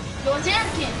 Yo, it's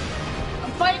Anakin.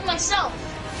 I'm fighting myself.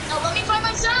 Now let me fight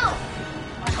myself.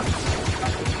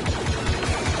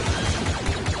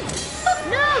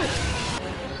 No!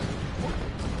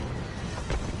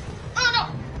 Oh no!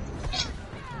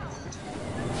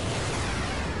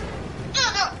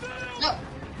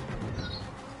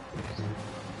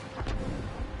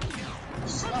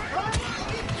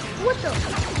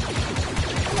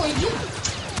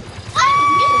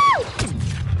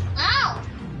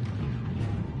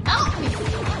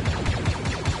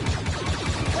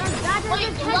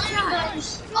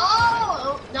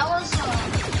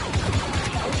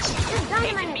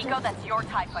 that's your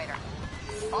TIE fighter.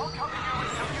 I'll cover you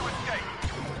until you escape.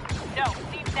 No,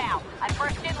 leave now. I'm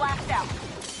first in, last out.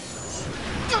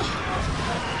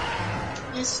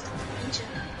 Yes.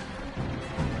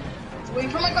 Wait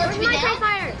for my guard to be down.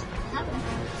 Fire.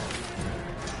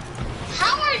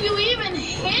 How are you even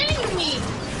hitting me?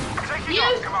 Taking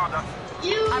off, Commander.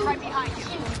 I'm right behind you.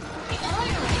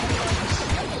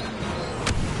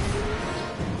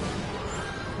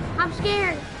 I'm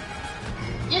scared.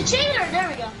 You cheater! There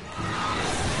we go.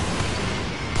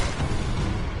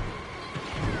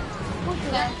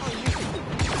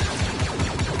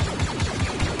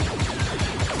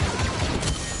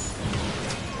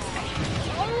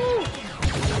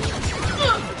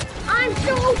 I'm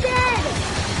so dead.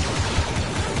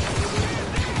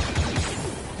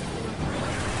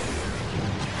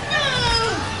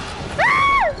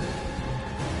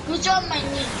 Good job, my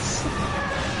niece.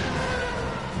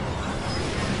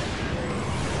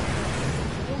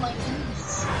 Oh my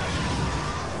goodness.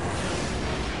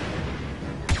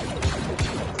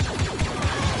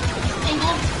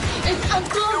 Angle. It's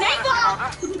Uncle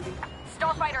Angle.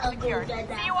 Starfighter secured.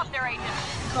 See you up there,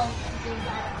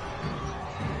 Agent.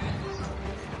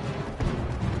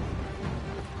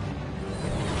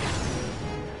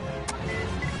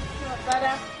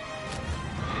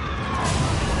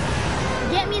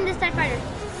 Get me in this TIE fighter.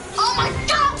 Oh my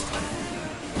god!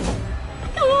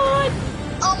 Come on!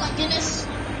 Oh my goodness.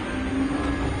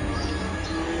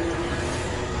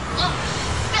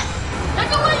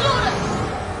 Back away, Yoda!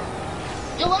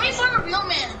 Yo, let me find a real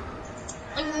man.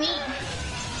 Like me.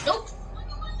 Nope.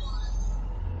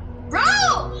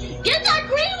 Bro! Get that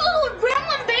green little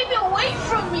gremlin baby away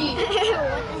from me! What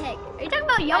the heck? Are you talking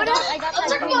about Yoda? I'm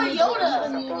talking about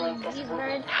Yoda! He's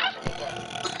bird.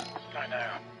 I know.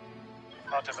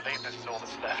 Hard to believe this is all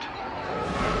that's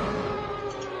left.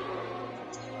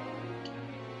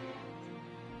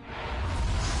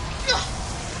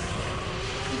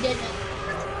 He didn't.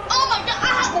 Oh my god!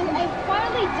 I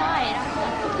finally died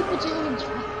after 50 bajillion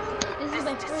tries. This is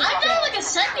my first I died like a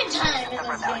second time in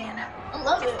this game. I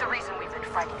love it. The reason we've been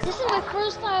fighting. This is my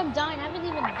first time dying. I haven't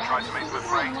even died. Tried to make them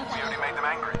afraid. We only made them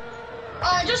angry.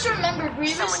 Just remember,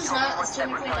 Grievous is not a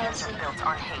technically nice built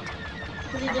on hate.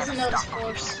 because he doesn't know his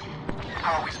force.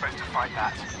 How are we supposed to fight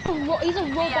that? He's a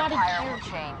robotic The Empire will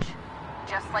character. change,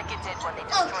 just like it did when they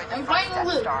destroyed the I'm first fighting Death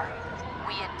Luke. Star.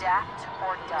 We adapt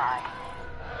or die.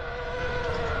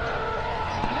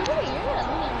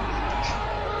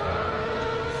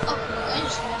 Oh, I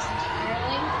just missed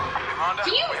entirely. Commander,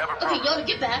 Can you? we have a Okay, problem. Yoda,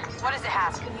 get back. What does it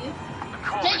have? Can you? The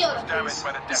core Get was Yoda, damaged please.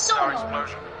 by the Death It's so Star annoying.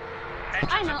 explosion. I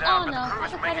Engines know, are down, oh but no, the crew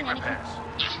is I'm making fighting anything. repairs.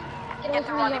 Get away Get the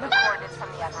from me, rendezvous Yoda. coordinates from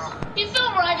the Admiral. He fell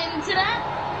right into that.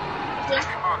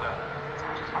 Commander,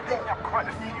 I'm picking up quite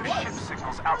a few ship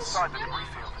signals outside the debris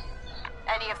field.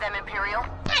 Any of them Imperial?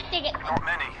 Dig it. Not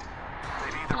many.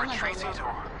 They've either retreated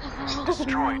or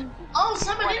destroyed. Oh,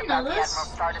 somebody didn't know The this.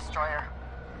 Admiral Star Destroyer.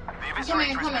 The Come here,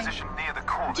 eviscerator come is here. positioned near the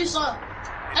core. Just saw.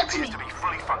 That's me. To be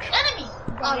fully functional. Enemy.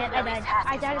 Oh, yeah, I died.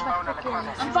 I died of a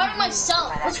freaking... I'm fighting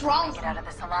myself. What's wrong with Get me? out of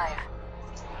this alive.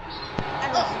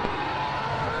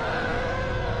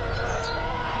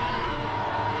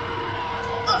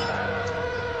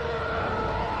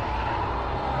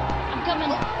 I'm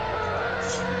coming.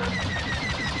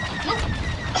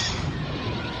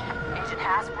 Agent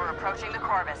Haas, we're approaching the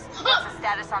Corvus. What's the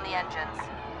status on the engines?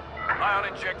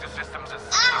 Ion injector systems at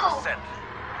 60%.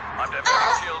 I'm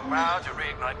diverting shield power to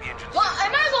reignite the engines. Well, I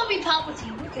might as well be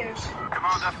Palpatine. Who cares?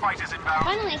 Commander, fighters inbound.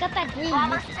 Finally, I got that green.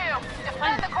 Bombers 2,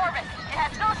 defend the Corvus. It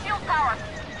has no shield power.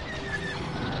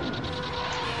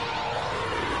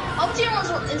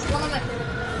 Palpatine is one of my favorite.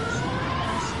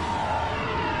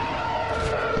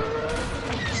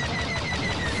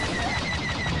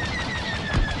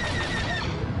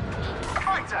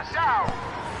 Fighter down.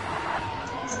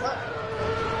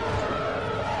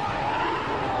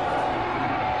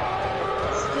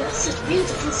 Such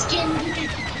beautiful skin. You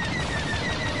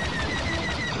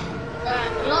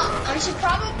know, I should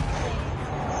probably.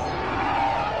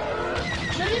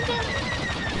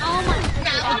 Oh my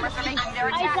Bombers god. are making their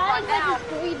I attack died run like down. a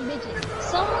 3 midget.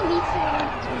 Someone needs to learn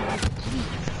to me,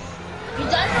 please. You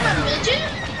died from a midget?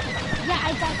 Yeah,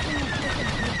 I died from a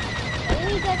freaking midget. I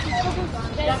literally died from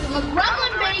someone. You died from a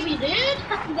gremlin baby, dude!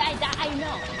 I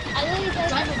know. I literally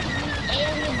died from a green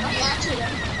alien. I actually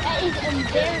did. That is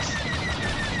embarrassing.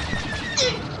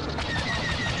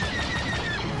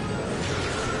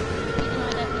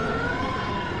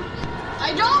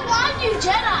 I don't want you,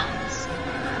 Jedis!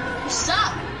 You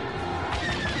suck!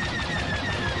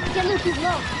 Get Luke, he's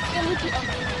low. Get Luke, he's low.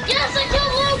 Yes, I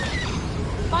killed Luke!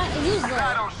 Fine, use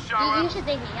low. You should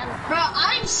take me. Yeah, Bro,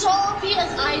 I'm so OP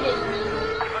as I did.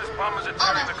 bombers are Oh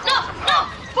tearing the course no! apart.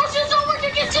 Forces don't work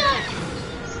against it!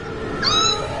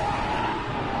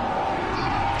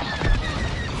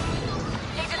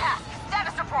 Agent Hask,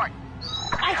 status report.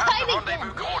 I have the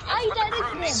rendezvous coordinates, but the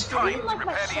crew needs time to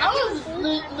repair the I was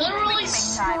engines. literally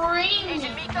screaming.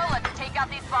 Agent Miko, let's take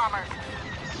out these bombers.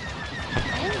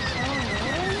 I am so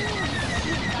annoyed.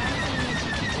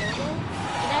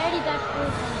 I already got 4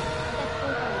 times.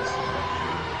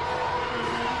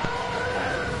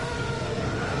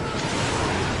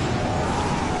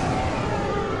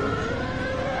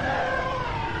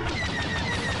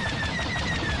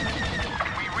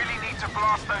 We really need to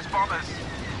blast those bombers.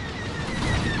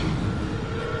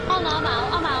 Oh no, I'm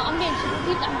out. I'm getting super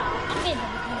deep. I'm out. I'm getting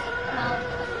I'm out.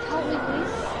 Help me,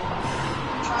 please.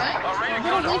 Our radar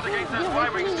can't hold against those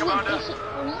Y-wings, Commander.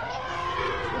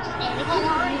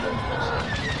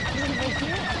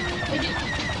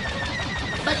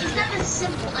 But it's not as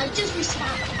simple. I just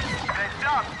respond. They're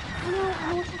done. I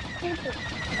know it's simple.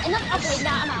 Enough. Okay,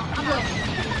 now I'm out.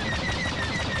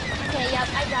 Okay, yep,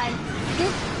 I died.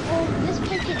 This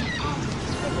freaking.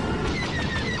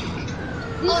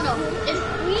 Oh no, it's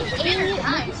green alien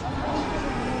dies.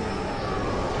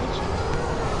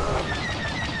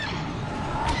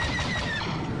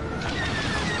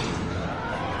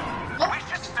 We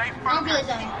should stay I'm really focused.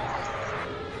 dying.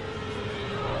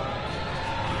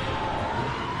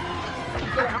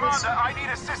 Commander, I need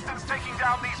assistance taking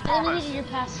down these bombers. Eliminated your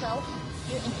past self.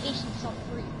 Your impatient self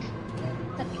freak.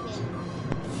 Tuck it in.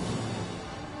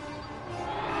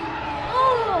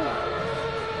 Oh!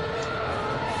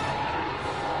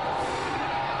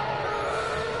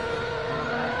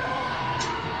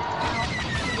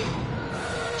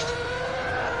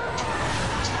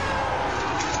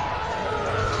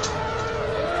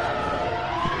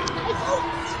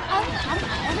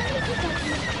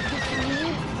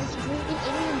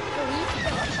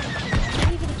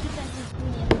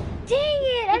 Dang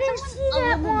it! I didn't see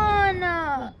that one.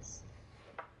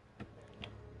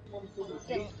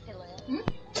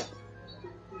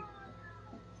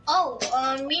 Oh,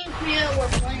 me and Priya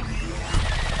were playing.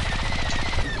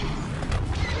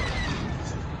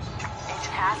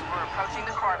 Agent Hask, we're approaching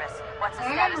the Corvus. What's the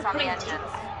status on the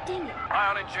engines? Dang it.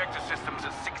 Ion injector systems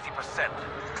at 60%.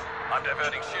 I'm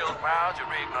diverting shield power to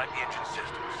reignite the engine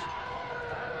systems.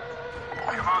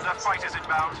 Commander, fighters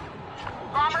inbound.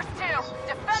 Bombers 2,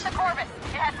 defend the Corvus.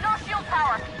 It has no shield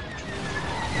power.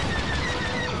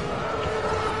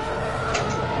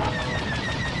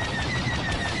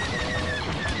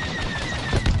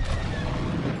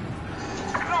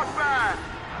 Not bad.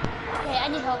 Okay, I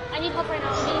need help. I need help right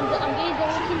now. I'm getting the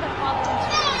whole team the problems.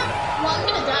 Well, I'm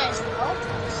gonna die as well.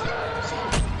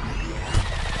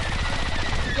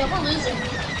 Yeah, we're losing.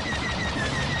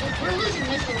 We're losing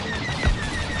this one.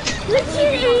 Let's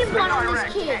get A1 on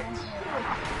this kid.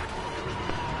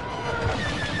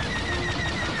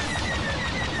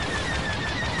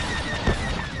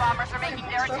 Bombers are making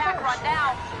their attack run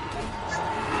now.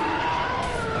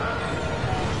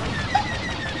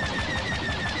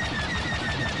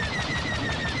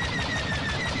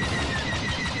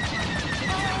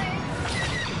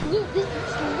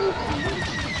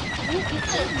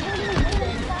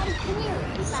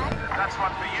 That's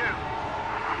one for you.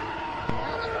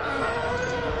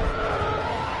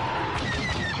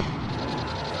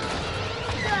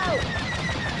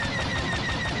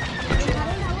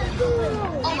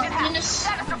 Oh my goodness.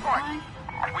 Status report.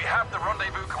 We have the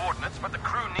rendezvous coordinates, but the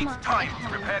crew needs time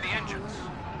to repair the engines.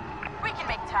 We can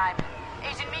make time.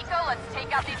 Agent Miko, let's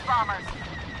take out these bombers.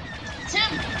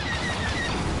 Tim!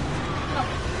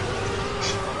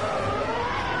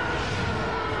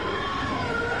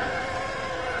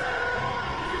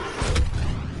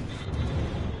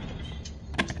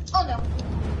 Oh no.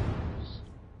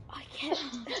 I can't.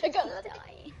 I gotta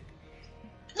die.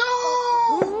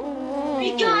 No!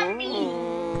 He got me!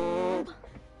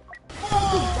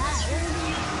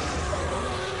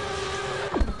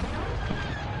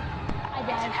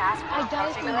 Agent Hask, we're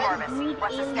approaching the Corvus.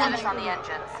 What's the status on the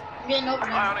engines? Getting over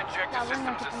Ion there. injector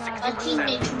systems at My 60%.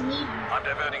 teammates need I'm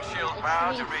diverting shield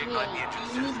power to reignite the engine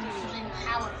systems.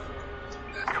 power.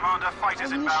 Commander,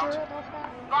 fighters inbound.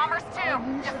 Bombers 2,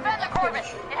 defend the Corvus.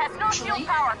 It has no shield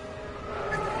power.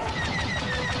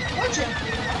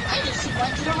 Fortunately, I just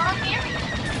went to the wrong area.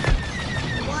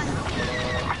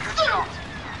 Good shot.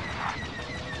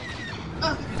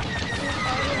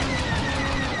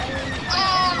 Oh,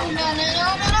 no.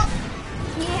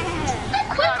 Yeah. I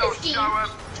quit That'll this game. show 'em.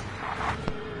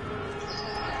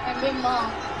 I'm in mom.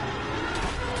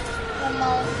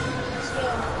 Let's go.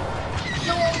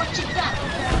 Show 'em what you got.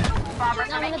 Bombers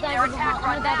are making their attack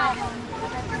run now.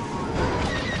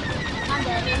 I'm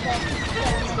dead.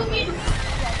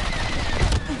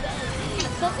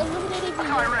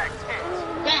 Direct hit.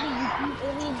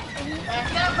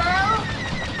 Back up, bro.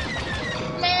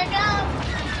 Back up.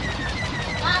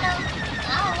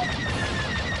 Ow.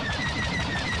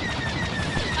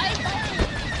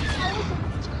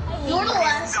 You're the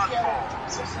last kill.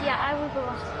 Yeah, I was the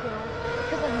last kill.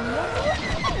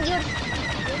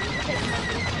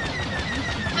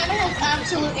 Hyman has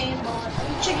absolute aimbot.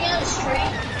 I'm checking out his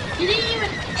streak. He didn't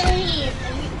even aim.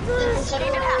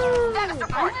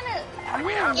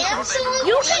 Absolute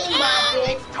you aimbot,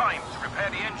 bitch. Time to repair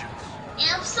the engines.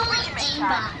 Absolute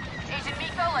aimbot. Agent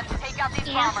Miko, let's take out these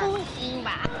bombers. Absolute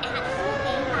aimbot.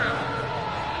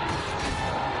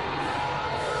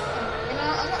 You know,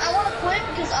 I want to quit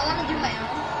because I want to do my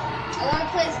own. I want to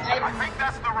play as I think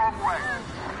that's the wrong way.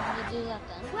 You do that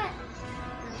then. What?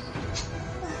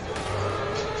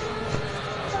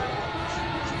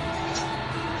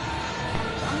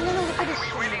 I'm gonna look at this. We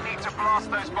really need to blast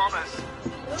those bombers.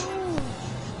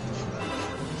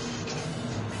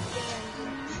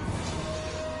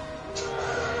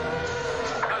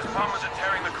 Those bombers are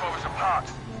tearing the Corvus apart.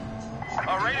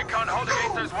 Our radar can't hold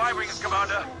against those Y-wings,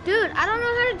 Commander. Dude, I don't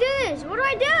know how to do this. What do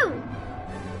I do?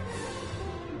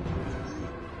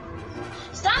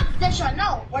 Stop, Deadshot.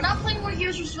 No, we're not playing more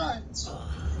Gears of Villains.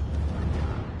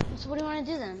 So what do you want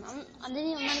to do then? I'm not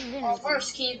even doing anything. Well,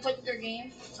 first, can you quit your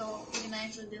game so we can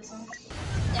actually do something?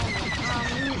 Yeah, we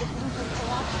need to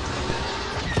co-op.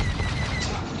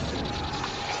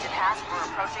 Agent Hask, we're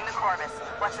approaching the Corvus.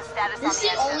 What's the status This is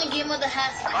on the the only game with the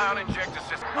Hask. Ion injector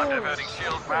system are diverting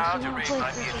shield power to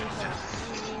reignite the engine system.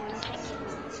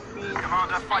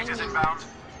 Commander, fighters inbound.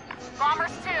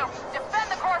 Bombers 2,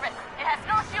 defend the Corvus. It has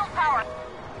no shield power.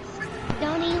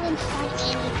 Don't even start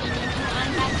anything until I'm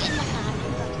back in the car.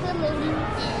 We're loading in.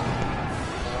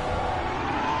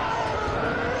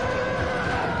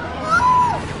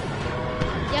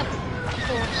 Yep, of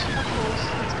course,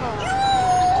 let's go.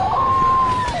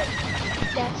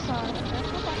 That's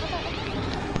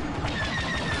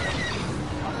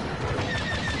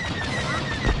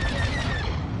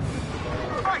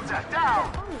Fighter down!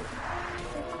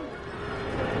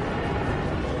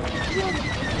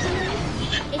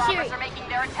 Hey Siri. Bombers are making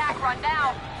their attack run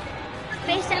now.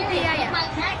 FaceTime to Yaya.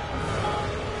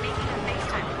 Making a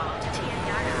FaceTime call to Tia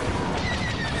Yaya.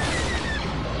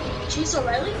 She's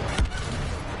O'Reilly?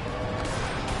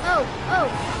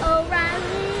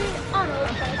 O'Reilly Auto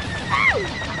Parts.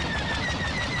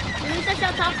 Julissa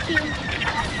shall talk to you.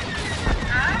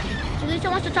 Julissa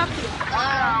wants to talk to you.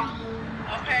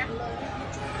 Okay.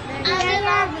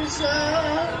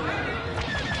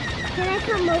 Can I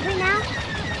come over now?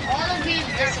 All of these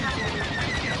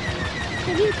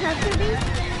Can you talk to me?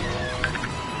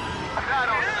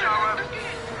 That'll show him.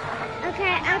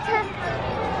 Okay, I'll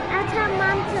tell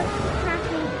Mom to talk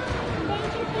to me.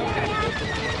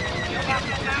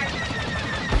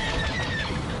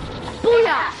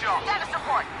 Booyah! Status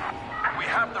report. We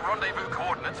have the rendezvous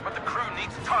coordinates, but the crew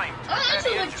needs time to Oh, repair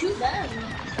actually, the like engine. too bad.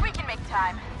 We can make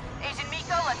time. Agent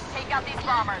Miko, let's take out these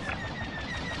bombers.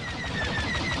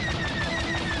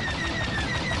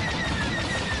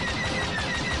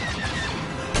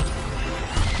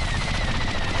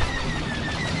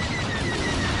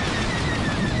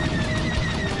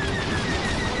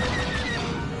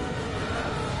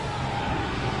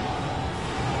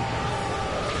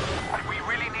 We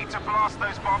really need to blast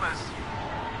those bombers.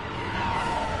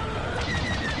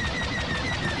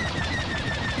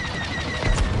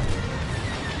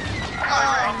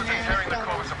 Bombers are tearing the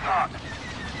Corvus apart.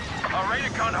 Our radar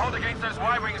can't hold against those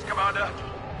Y-wings, Commander.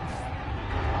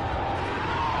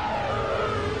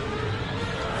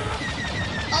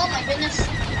 Oh my goodness.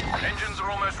 Engines are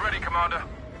almost ready, Commander.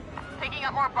 Picking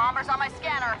up more bombers on my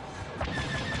scanner.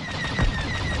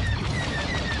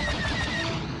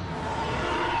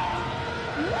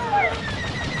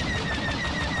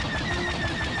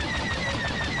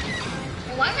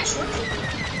 Why am I short?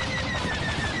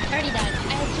 I already died.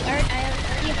 I already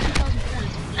have 2,000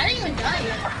 points. I didn't even die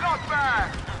yet. Not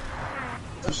bad.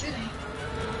 Go shooting.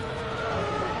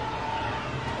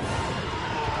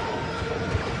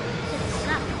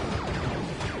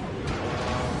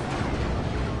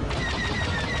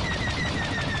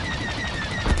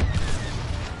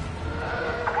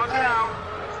 One down.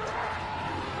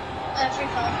 Free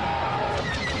call.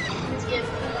 Let's get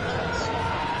more kills.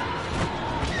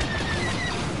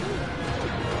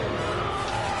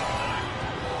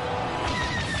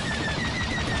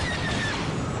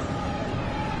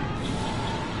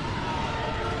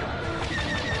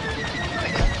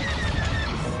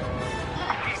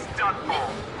 He's done for.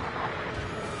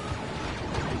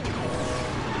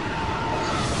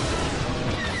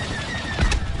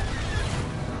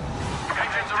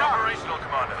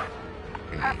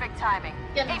 Perfect timing.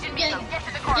 Get him, Agent get Miko, him. get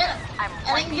to the corner. Get him. I'm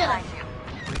I right didn't get behind him.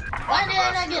 you. Why did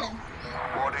I not get him?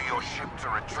 Order your ship to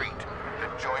retreat,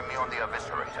 then join me on the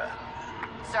Eviscerator.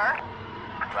 Sir?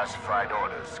 Classified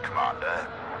orders, Commander.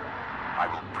 I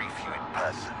will brief you in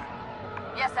person.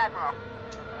 Yes, Admiral.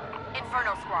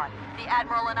 Inferno Squad. The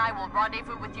Admiral and I will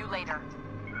rendezvous with you later.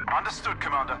 Understood,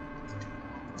 Commander.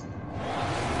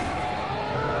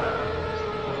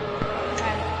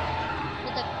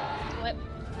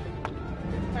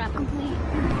 What happened?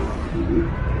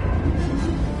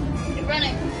 You're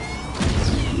running.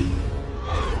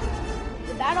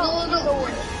 The battle is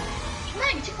over. Come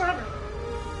on, it took forever.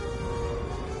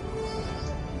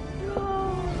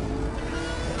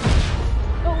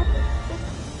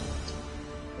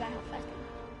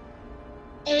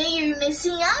 Hey, you're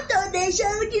missing out though, Deja.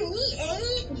 Look at me,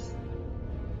 eh?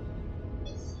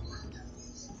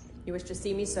 You wish to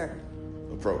see me, sir?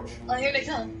 Approach. Oh, here they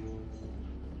come.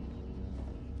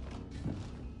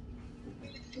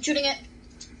 I'm shooting it.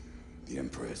 The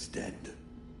Emperor is dead.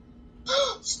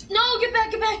 No, get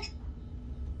back, get back.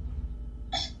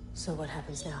 So what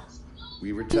happens now?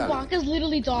 We retaliate. Chewbacca's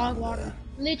literally dog water.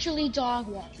 Literally dog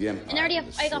water. The And I already have,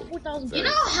 I got 4,000 You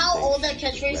know how old that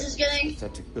catchphrase is getting?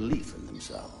 Pathetic belief in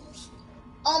themselves.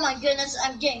 Oh my goodness,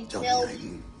 I'm getting killed.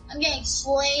 I'm getting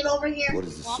slayed over here. What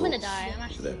is the Well, I'm gonna source die. I'm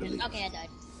of their actually belief? okay. I died.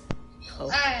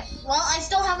 Alright, well, I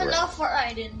still have Correct. enough for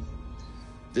Aiden.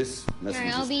 This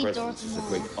Alright, I'll be messenger's Darth presence is a Maul.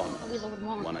 great I'll be honor, Lord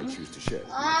Maul. one I choose to share.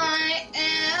 I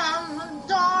am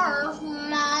Darth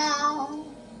Maul.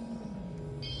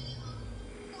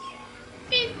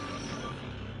 Beep.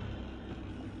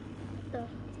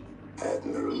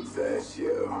 Admiral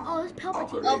Versio. Oh, it's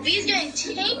Palpatine. Oh, B's getting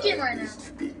taken right now.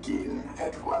 Begin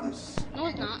at once. No,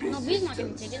 it's not. No, B's not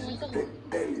gonna take it. Like,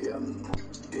 Rebellion,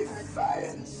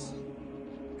 defiance.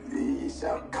 These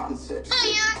are concepts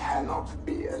that cannot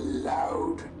be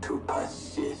allowed to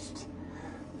persist.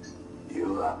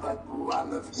 You are but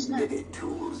one of many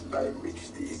tools by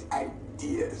which these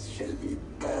ideas shall be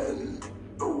burned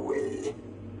away.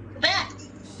 Back!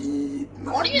 Heed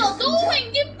my What are you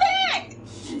doing? Get back!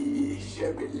 He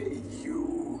shall relay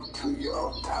you to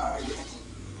your target.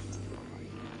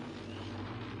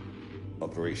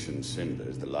 Operation Cinder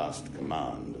is the last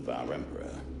command of our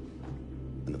Emperor,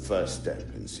 and the first step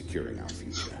in securing our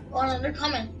future. Oh no, they're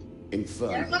coming.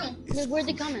 Inferno They're coming. is where's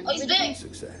they coming? Oh, he's big.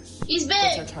 success. He's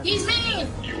big. He's mean.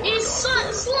 He's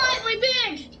slightly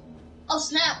big. Oh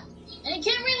snap! And he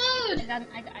can't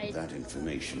reload. That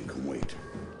information can wait.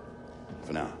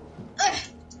 For now,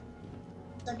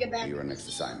 Don't get back. here are next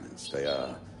assignments. They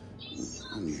are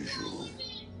unusual,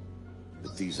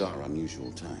 but these are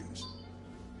unusual times.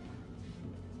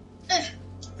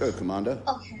 Go, Commander.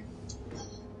 Okay.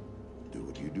 Do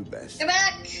what you do best. Get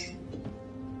back. Get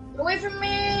away from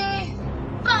me.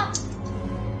 Ah.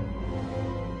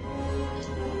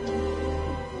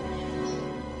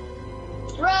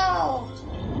 Bro,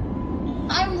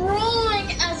 I'm rolling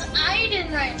as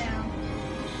Aiden right now.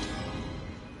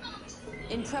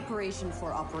 In preparation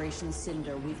for Operation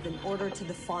Cinder, we've been ordered to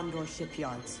the Fondor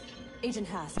shipyards. Agent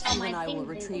Hask, you and I will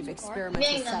retrieve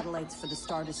experimental satellites for the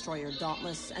Star Destroyer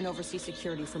Dauntless and oversee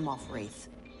security for Moff Wraith.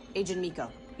 Agent Miko,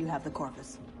 you have the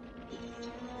Corvus.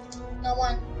 No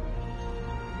one.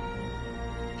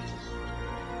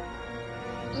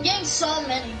 I'm getting so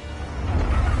many.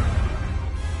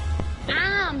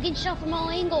 Ah, I'm getting shot from all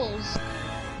angles.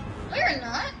 No, you're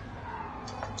not.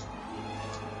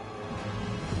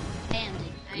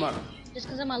 Come on. Just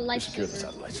because I'm a lifesaver. Secure the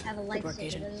satellites. I have a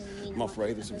lifesaver doesn't mean Moff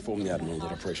Wraith has informed the Admiral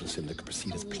that Operation Cinder could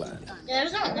proceed as planned. Yeah,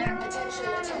 there's no one there.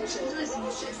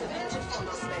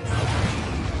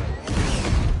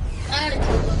 I gotta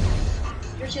kill them.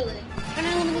 You're too late. And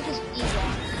I want to make this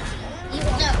Ewok.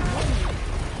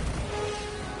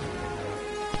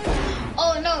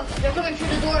 Oh no, they're coming through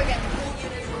the door again.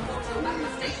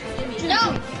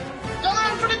 No! Don't let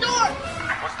them through the door!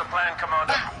 What's the plan,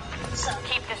 Commander?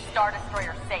 Keep this Star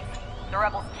Destroyer safe. The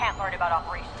rebels can't learn about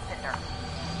Operation Cinder.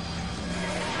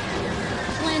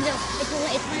 It's Lando. It's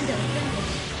Lando.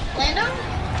 Lando?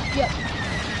 Yep.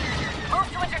 Move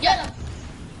to intercept. Get him!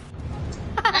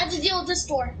 I have to deal with this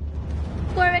door.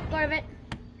 Corvette.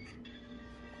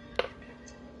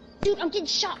 Dude, I'm getting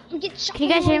shot. I'm getting shot. Can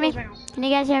you guys from all hear me? angles right now. Can you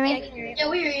guys hear Yeah, I me? can hear you. Yeah,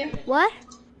 we hear you. What?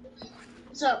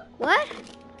 What's up? What?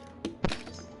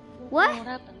 What? What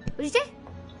happened? What did you say?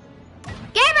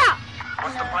 Gabriel!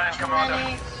 What's the plan,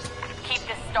 Commander? Keep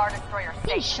this Star Destroyer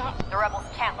safe. The rebels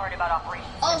can't learn about Operation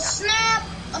Oh Cinder. snap!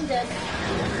 I'm dead.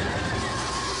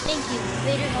 Thank you.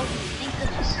 Vader helped me. Thank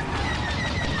goodness.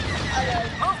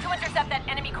 Move to intercept that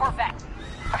enemy Corvette.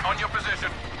 On your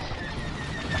position.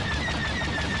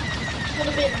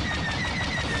 Little bit.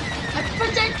 I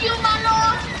protect you, my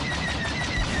lord.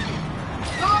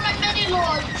 There are many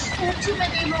lords. I have too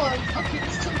many lords. Okay,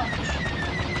 it's too much.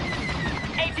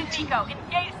 Agent Nico,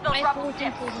 engage those rebel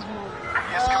ships.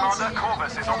 Yes, Commander.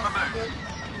 Corvus is on the move.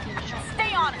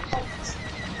 Stay on it.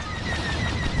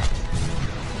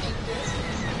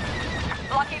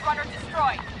 Blockade runner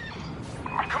destroyed.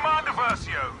 Commander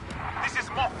Versio, this is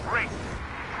Mock Wraith.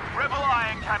 Rebel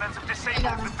iron cannons have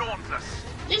disabled the Dauntless.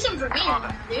 Do some for me,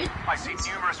 Commander, dude. I see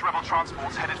numerous rebel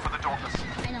transports headed for the Dauntless.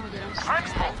 I know, dude. I'm sorry.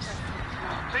 Transports?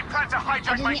 They plan to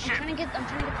hijack my ship. I'm trying to get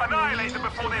Annihilate them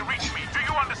before they reach me. Do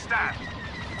you understand?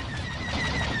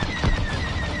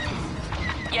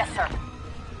 Yes, sir.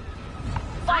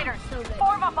 Fighters,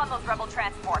 form up on those rebel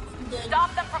transports.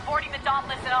 Stop them from boarding the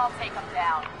Dauntless and I'll take them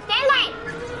down. Stanley!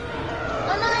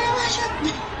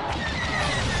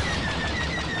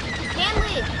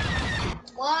 Stanley!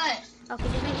 What? Okay,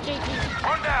 just make straight here.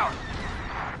 One down.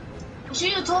 You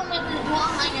should have told me to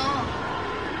walk hang on.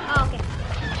 Oh, okay.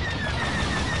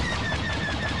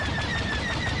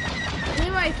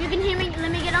 Leroy, if you can hear me,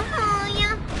 let me get a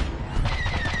yeah.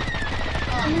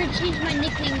 I'm gonna change my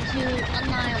nickname to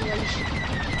Annihilation.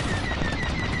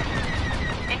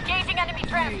 Engaging enemy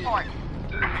transport.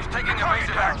 He's taking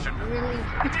evasive action. Really?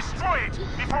 Destroy it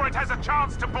before it has a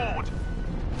chance to board.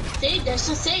 Say it, that's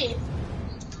just say it.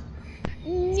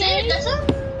 Say it, that's all.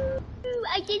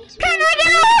 I didn't. Can I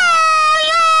get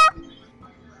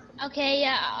a Okay,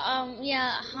 yeah,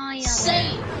 hi. Say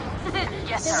it.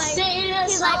 Yes, sir. Say it,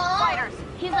 that's all. Fighters,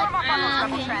 form up on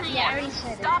those rebel transports. Yeah, I already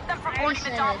said it. Stop them from boarding the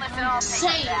Dauntless and I'll take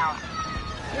Say them down.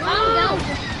 I'm down.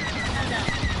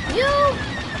 You!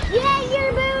 Yeah, your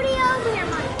booty over here,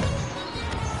 man.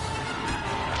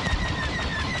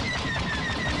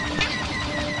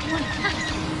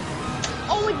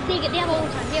 Oh, they have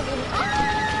overtime. They have overtime.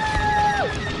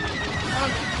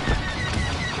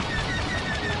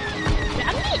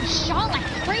 I'm getting shot like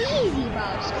crazy, bro.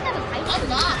 It's because I have a fight. I'm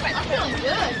not. I'm feeling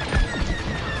good.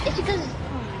 It's because,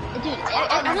 dude,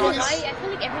 I don't know why. I feel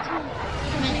like every time.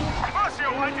 Versio,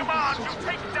 I demand you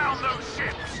take down those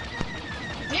ships.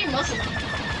 You ain't most of them.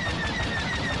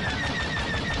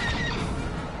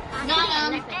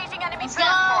 Engaging enemy Let's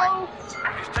transport. go.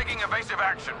 He's taking evasive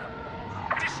action.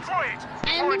 Destroy it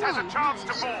before it has a chance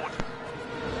to board.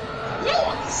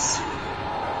 Yes.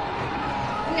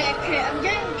 Okay, I'm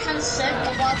getting kind of sick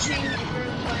of watching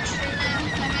everyone stream now.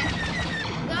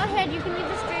 Go ahead, you can leave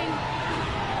the stream.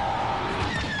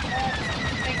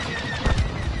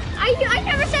 Thank you. I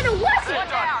never said it wasn't. They're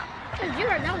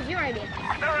done. That was your idea.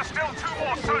 There are still 2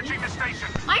 more searching the station.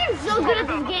 I am so good at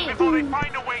this game. Before they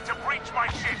find a way to breach my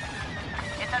ship.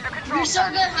 It's under control. You're so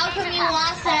good, how come you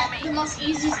lost at the most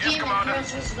easiest game in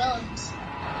Heroes vs. Villains?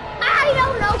 I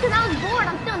don't know, because I was bored.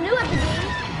 I'm still new at the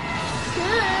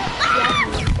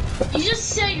game. You just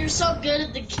said you're so good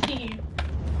at the game.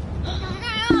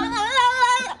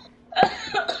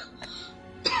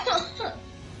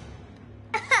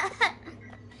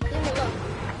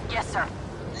 Yes, sir.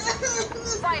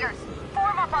 Fighters,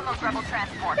 form up on those rebel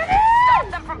transports. Stop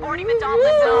them from boarding the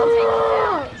Dauntless and I'll take them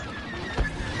down.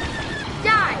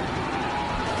 Die!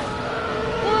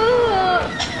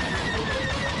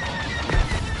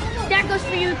 That goes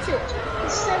for you too.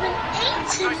 7, 8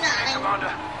 to 9.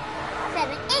 Commander.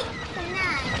 7, 8 to 9.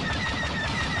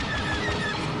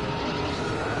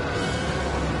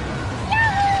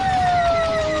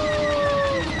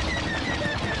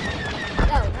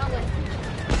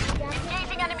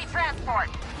 Engaging enemy transport.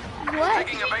 What?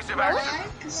 Taking evasive action.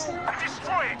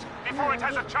 Destroy it before it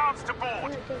has a chance to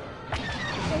board.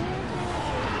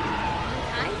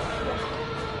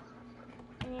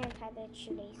 I need to tie the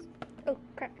shoelace. Oh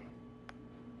crap.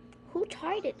 Who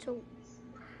tied it so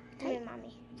tight?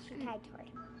 Mommy. She tied hard.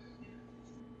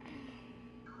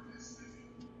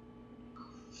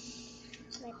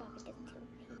 My papa did too.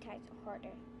 He ties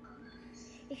harder.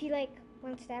 If you like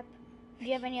one step. Do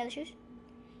you have any other shoes?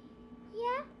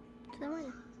 Yeah. Don't wear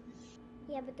them.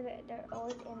 Yeah, but they're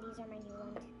old and these are my new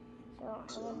ones.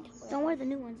 So I wouldn't wear Don't wear the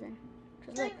new ones then.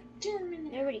 Cause look,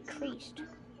 they're already creased.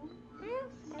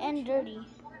 And dirty.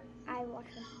 I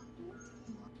wash them.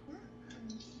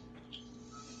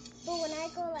 But when I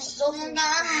go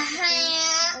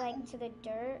like to the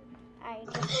dirt, I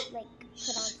just like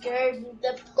put on Scared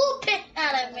the poop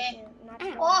out of me. Not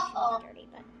dirty, dirty,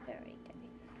 but they're already dirty.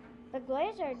 The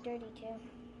Glorias are dirty too.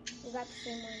 We got the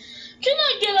same ones. Can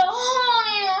I get a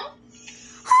Hoya?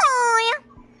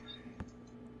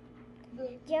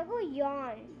 Diego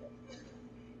yawned.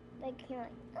 Like he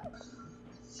like. Oh.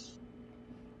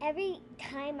 Every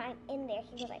time I'm in there,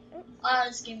 he goes like. Oh. Oh,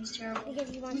 this game is terrible. Because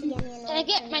he wants to get me in. Can I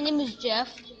get? My name is Jeff.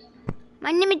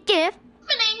 My name is Jeff.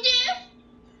 My name's Jeff.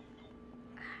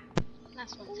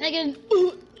 Megan.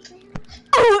 Yo,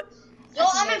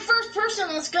 I'm in first person.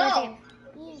 Let's go.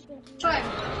 Try.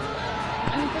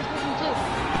 I'm in first person too.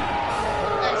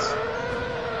 Nice.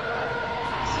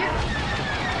 Here.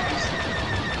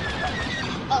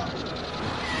 Oh.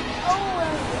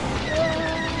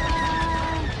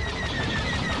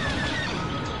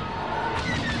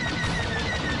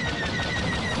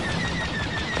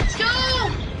 Let's go!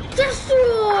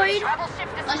 Destroyed!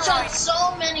 I shot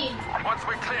so many. Once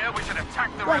we're clear, we should attack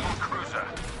the rebel cruiser.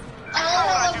 I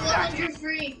only have 100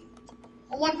 free.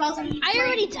 1,000. I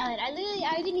already died. I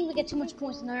didn't even get too much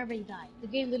points and I already died. The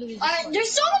game literally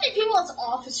there's so many people as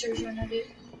officers right now, dude.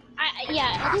 I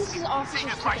think this is officers.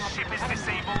 Seeing as my ship is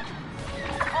disabled.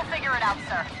 We'll figure it out,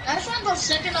 sir. I just want to go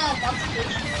second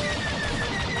modification.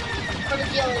 For the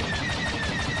deal.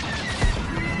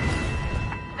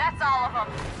 That's all of them.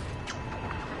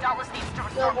 Dauntless needs to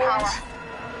restore power.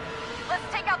 Let's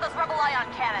take out those rebel ion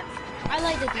cannons. I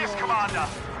like the deal. Yes, Commander.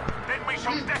 Then we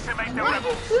shall decimate the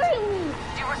rebels.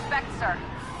 Due respect, sir.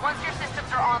 Once your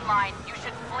systems are online, you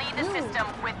should flee the system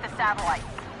with the satellites.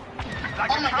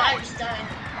 Like oh my god, I just died.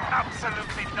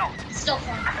 Absolutely not. Still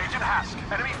fun. Agent Hask,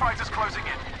 enemy fighters closing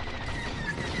in.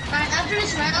 Alright, after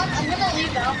this round, I'm gonna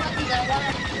leave Alpha because I want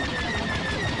to...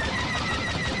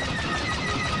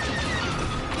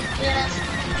 Yes.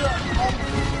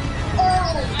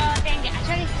 Oh, dang it. I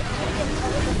tried to get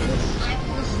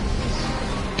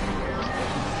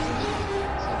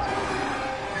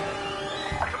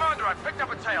Commander, I picked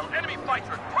up a tail. Enemy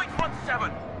fighter at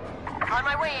 .17. On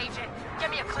my way, Agent. Give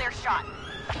me a clear shot.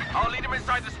 I'll lead him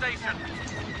inside the station.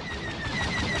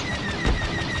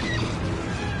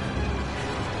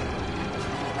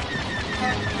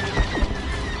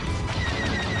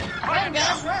 Run,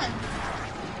 guys, run.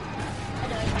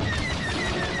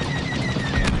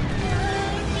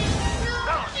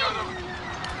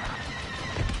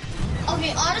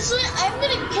 Okay, honestly, I'm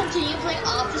gonna continue playing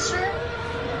Officer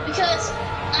because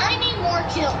I need more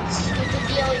kills with the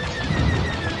DLAT.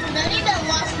 And I need that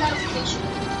last modification.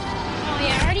 Oh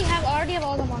yeah, I already have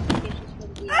all the modifications for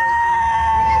the DLAT.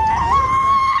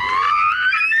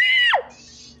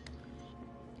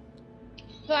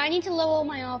 So I need to level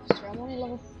my officer. I'm only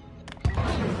level.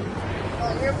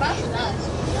 Oh, you're about to die.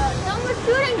 Someone's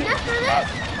shooting just for this!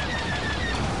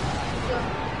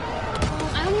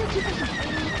 I only have 2 seconds.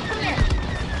 Come here.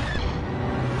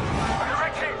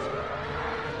 Direct hit.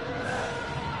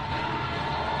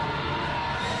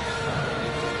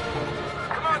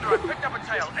 Commander, I picked up a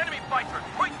tail. Enemy fighter at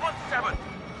 .17.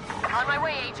 On my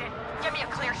way, Agent. Give me a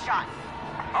clear shot.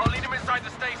 I'll lead him inside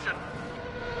the station.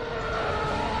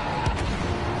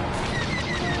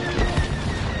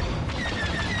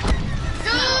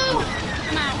 Go!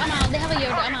 I'm out. They have a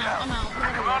Yoda. I'm out.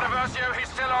 Commander Versio, he's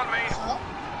still on me. Oh.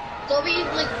 They'll be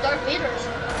like Darth Vader or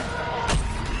something.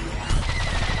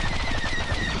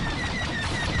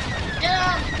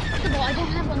 Yeah. I don't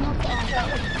have enough battle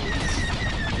points.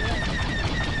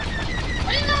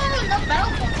 What do you know about enough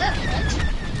battle points? That's what?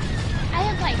 I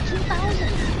have like 2,000.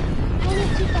 I only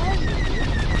have 2,000.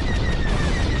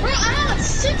 Bro, I have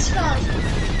 6,000.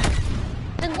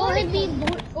 Then go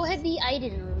ahead be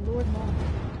Aiden or Lord Maul.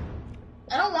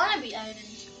 I don't want to be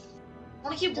Aiden. I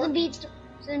want to keep working.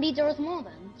 Then be Darth Maul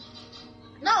then.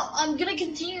 No, I'm gonna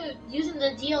continue using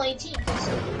the DLAT because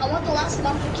I want the last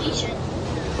modification.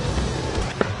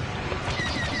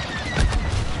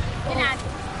 Yeah.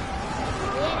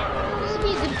 This would be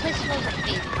a good place for us to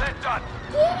be. They're done.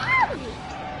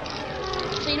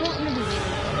 So you know what I'm gonna do later?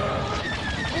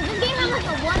 Does this game have like a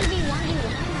 1v1v1?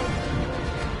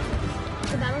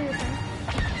 The battle your turn?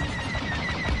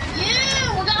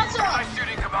 Yeah, we got some! Nice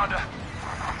shooting, Commander.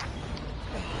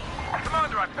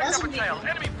 Commander, I picked up a tail.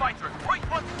 Enemy fighter at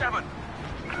 .17.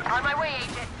 On my way,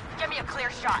 Agent. Give me a clear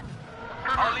shot.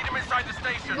 I'll lead him inside the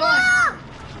station. Run!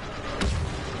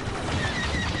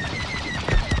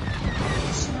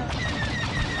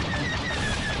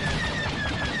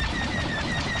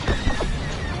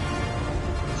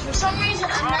 For some reason,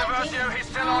 I'm Commander not Versio, he's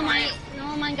still on me.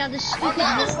 Oh my god, this I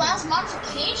got this last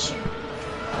modification.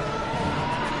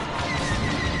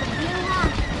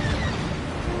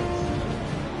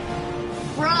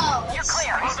 Bro, you're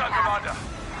clear. Well done, Commander.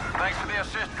 Thanks for the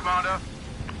assist, Commander.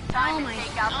 Time to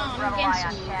take out those rebel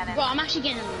ion cannons. Bro, I'm actually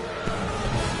getting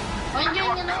When you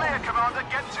are clear, Commander.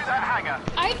 Get to that hangar.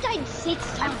 I died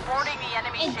 6 times. I'm boarding the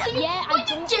enemy ship. Yeah, when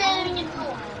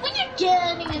you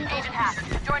getting in Agent Hask,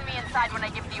 join me inside when I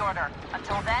give the order.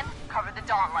 Until then, cover the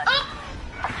Dauntless.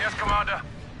 Yes, Commander.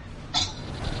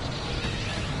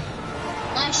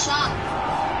 Nice shot.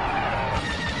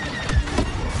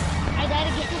 I died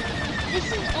again. This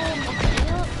is okay,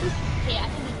 I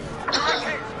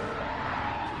think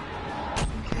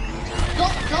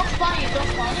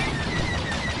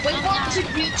to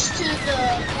reach to the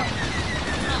point.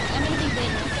 I'm gonna be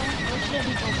bigger. Or should I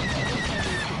be bigger?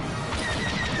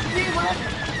 Whatever.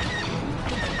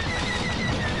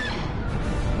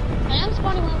 I am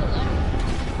spawning over there.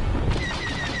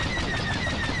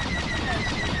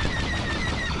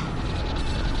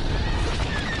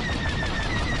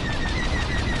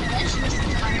 I just missed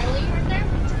entirely right there.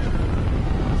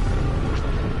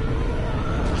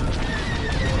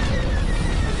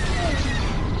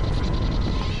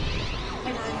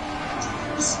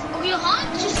 Okay, Han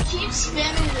just keeps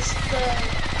spamming the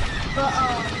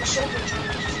shoulder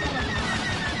charge.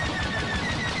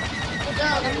 No,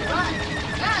 let me run.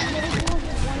 Run.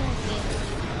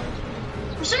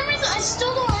 For some reason, I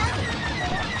still don't have it.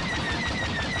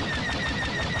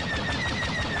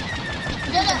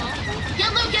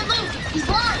 Get Luke. He's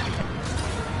blind.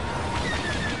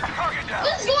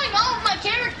 What is going on with my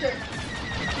character?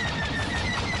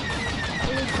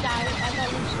 Luke died. I got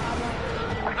Luke's power.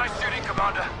 Nice shooting,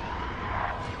 Commander.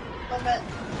 Okay.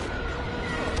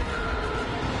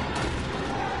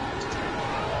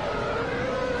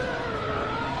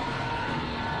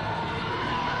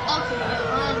 Okay,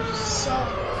 I'm so...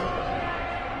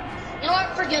 You know what,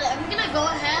 forget it. I'm gonna go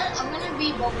ahead, I'm gonna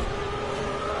be Boba.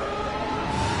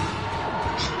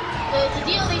 The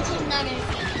DLE team's not gonna be.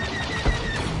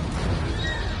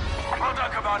 Well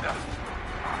done, Commander.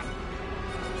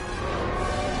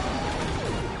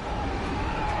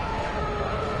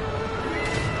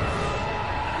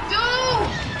 Go!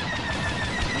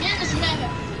 Man, this mega.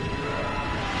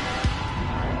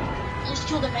 Just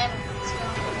kill the mega. Let's go.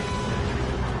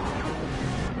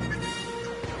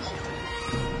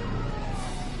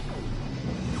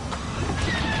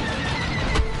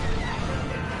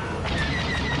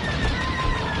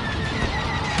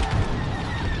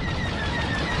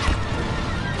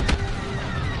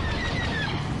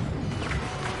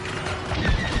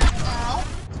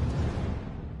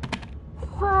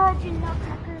 Fudging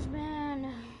nutcrackers,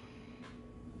 man.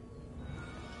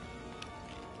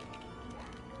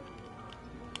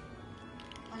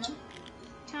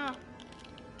 Huh.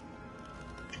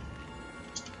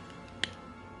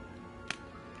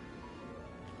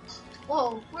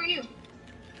 Whoa, who are you?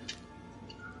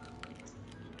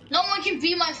 No one can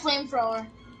beat my flamethrower.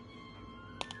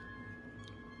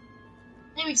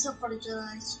 Maybe except for the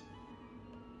Jedi's.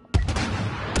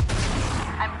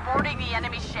 I'm boarding the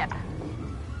enemy ship.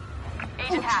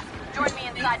 Agent Hask, join me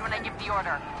inside when I give the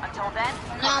order. Until then,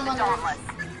 cover the Dauntless.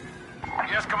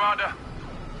 Yes, Commander.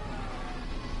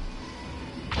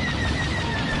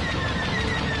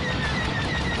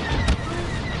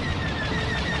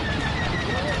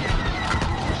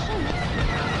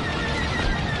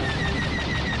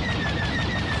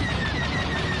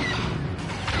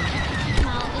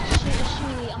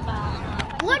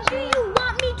 What do you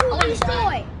want me to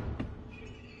destroy?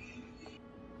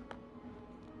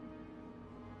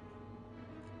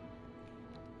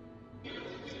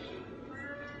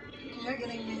 You're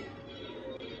getting me.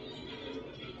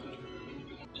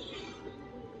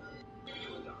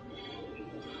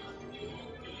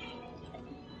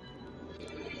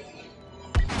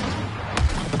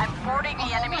 I'm boarding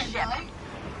the enemy ship.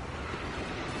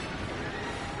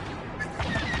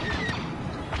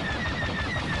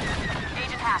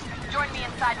 Agent Hask, join me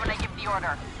inside when I give the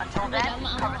order. Until then,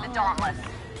 cover the Dauntless.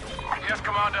 Yes,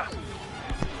 Commander.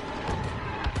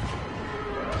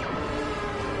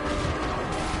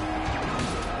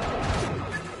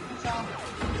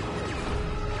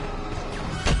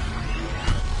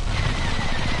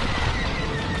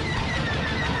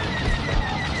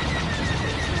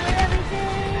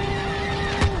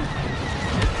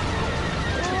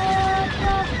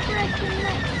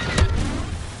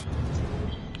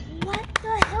 What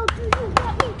the hell do you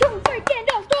want me to freaking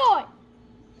destroy?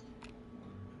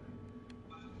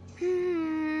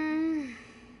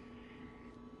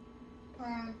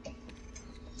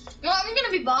 No, I'm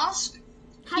gonna be boss.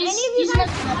 Have any of you guys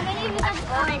I'm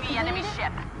boarding the enemy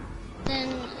ship. Then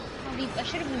I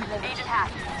should have been bold. Agent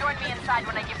Hask, join me inside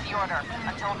when I give the order.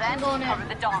 Until then, cover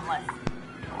the Dauntless.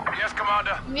 Yes,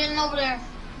 Commander. I'm getting over there.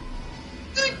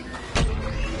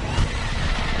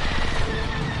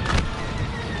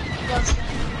 Let's go.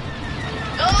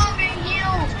 Go, I'm being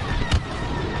healed.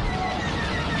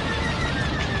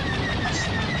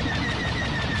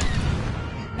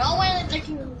 No way that they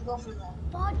can go for that.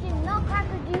 Fudging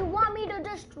nutcracker, do you want me to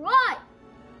destroy?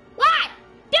 What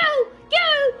do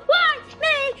you want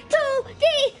me to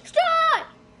destroy?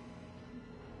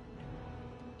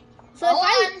 So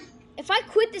if I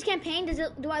quit this campaign,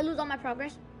 do I lose all my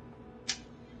progress?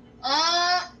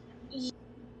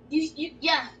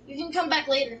 Yeah, you can come back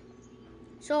later.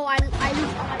 So I lose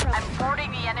all my trouble. I'm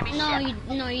boarding the enemy No, ship.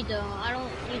 you don't. I don't.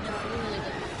 You don't. You really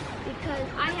don't. Because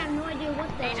I have no idea what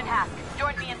the... Agent Hask,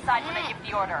 join me inside when I give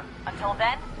the order. Until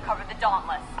then, cover the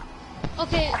Dauntless.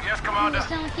 Okay. Yes, Commander. If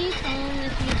you lose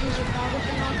your progress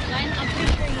and all, I'm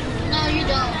pretty sure you... No, you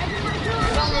don't.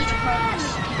 You don't lose your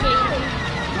progress.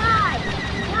 Die!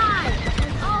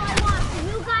 That's all I want. So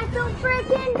you guys don't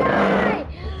freaking die!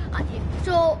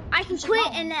 So I can quit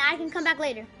and then I can come back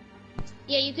later.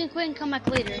 Yeah, you can quit and come back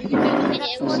later. It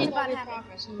will save all your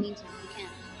progress in the meantime. You can.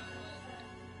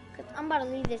 Cause I'm about to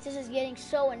leave this. This is getting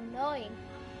so annoying.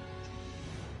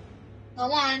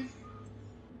 Come on.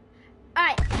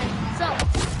 Alright, so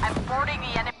I'm boarding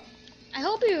the enemy. I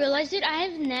hope you realized it. I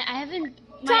haven't.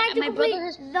 My brother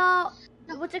has the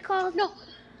what's it called? No.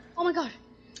 Oh my god.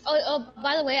 Oh,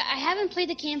 by the way, I haven't played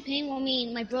the campaign. Well, I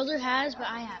mean, my brother has, but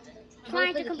I haven't.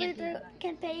 Trying to complete the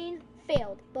campaign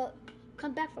failed, but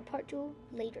come back for part 2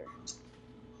 later.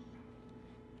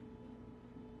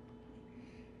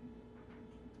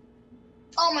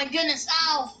 Oh my goodness,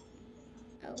 ow.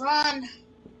 Run.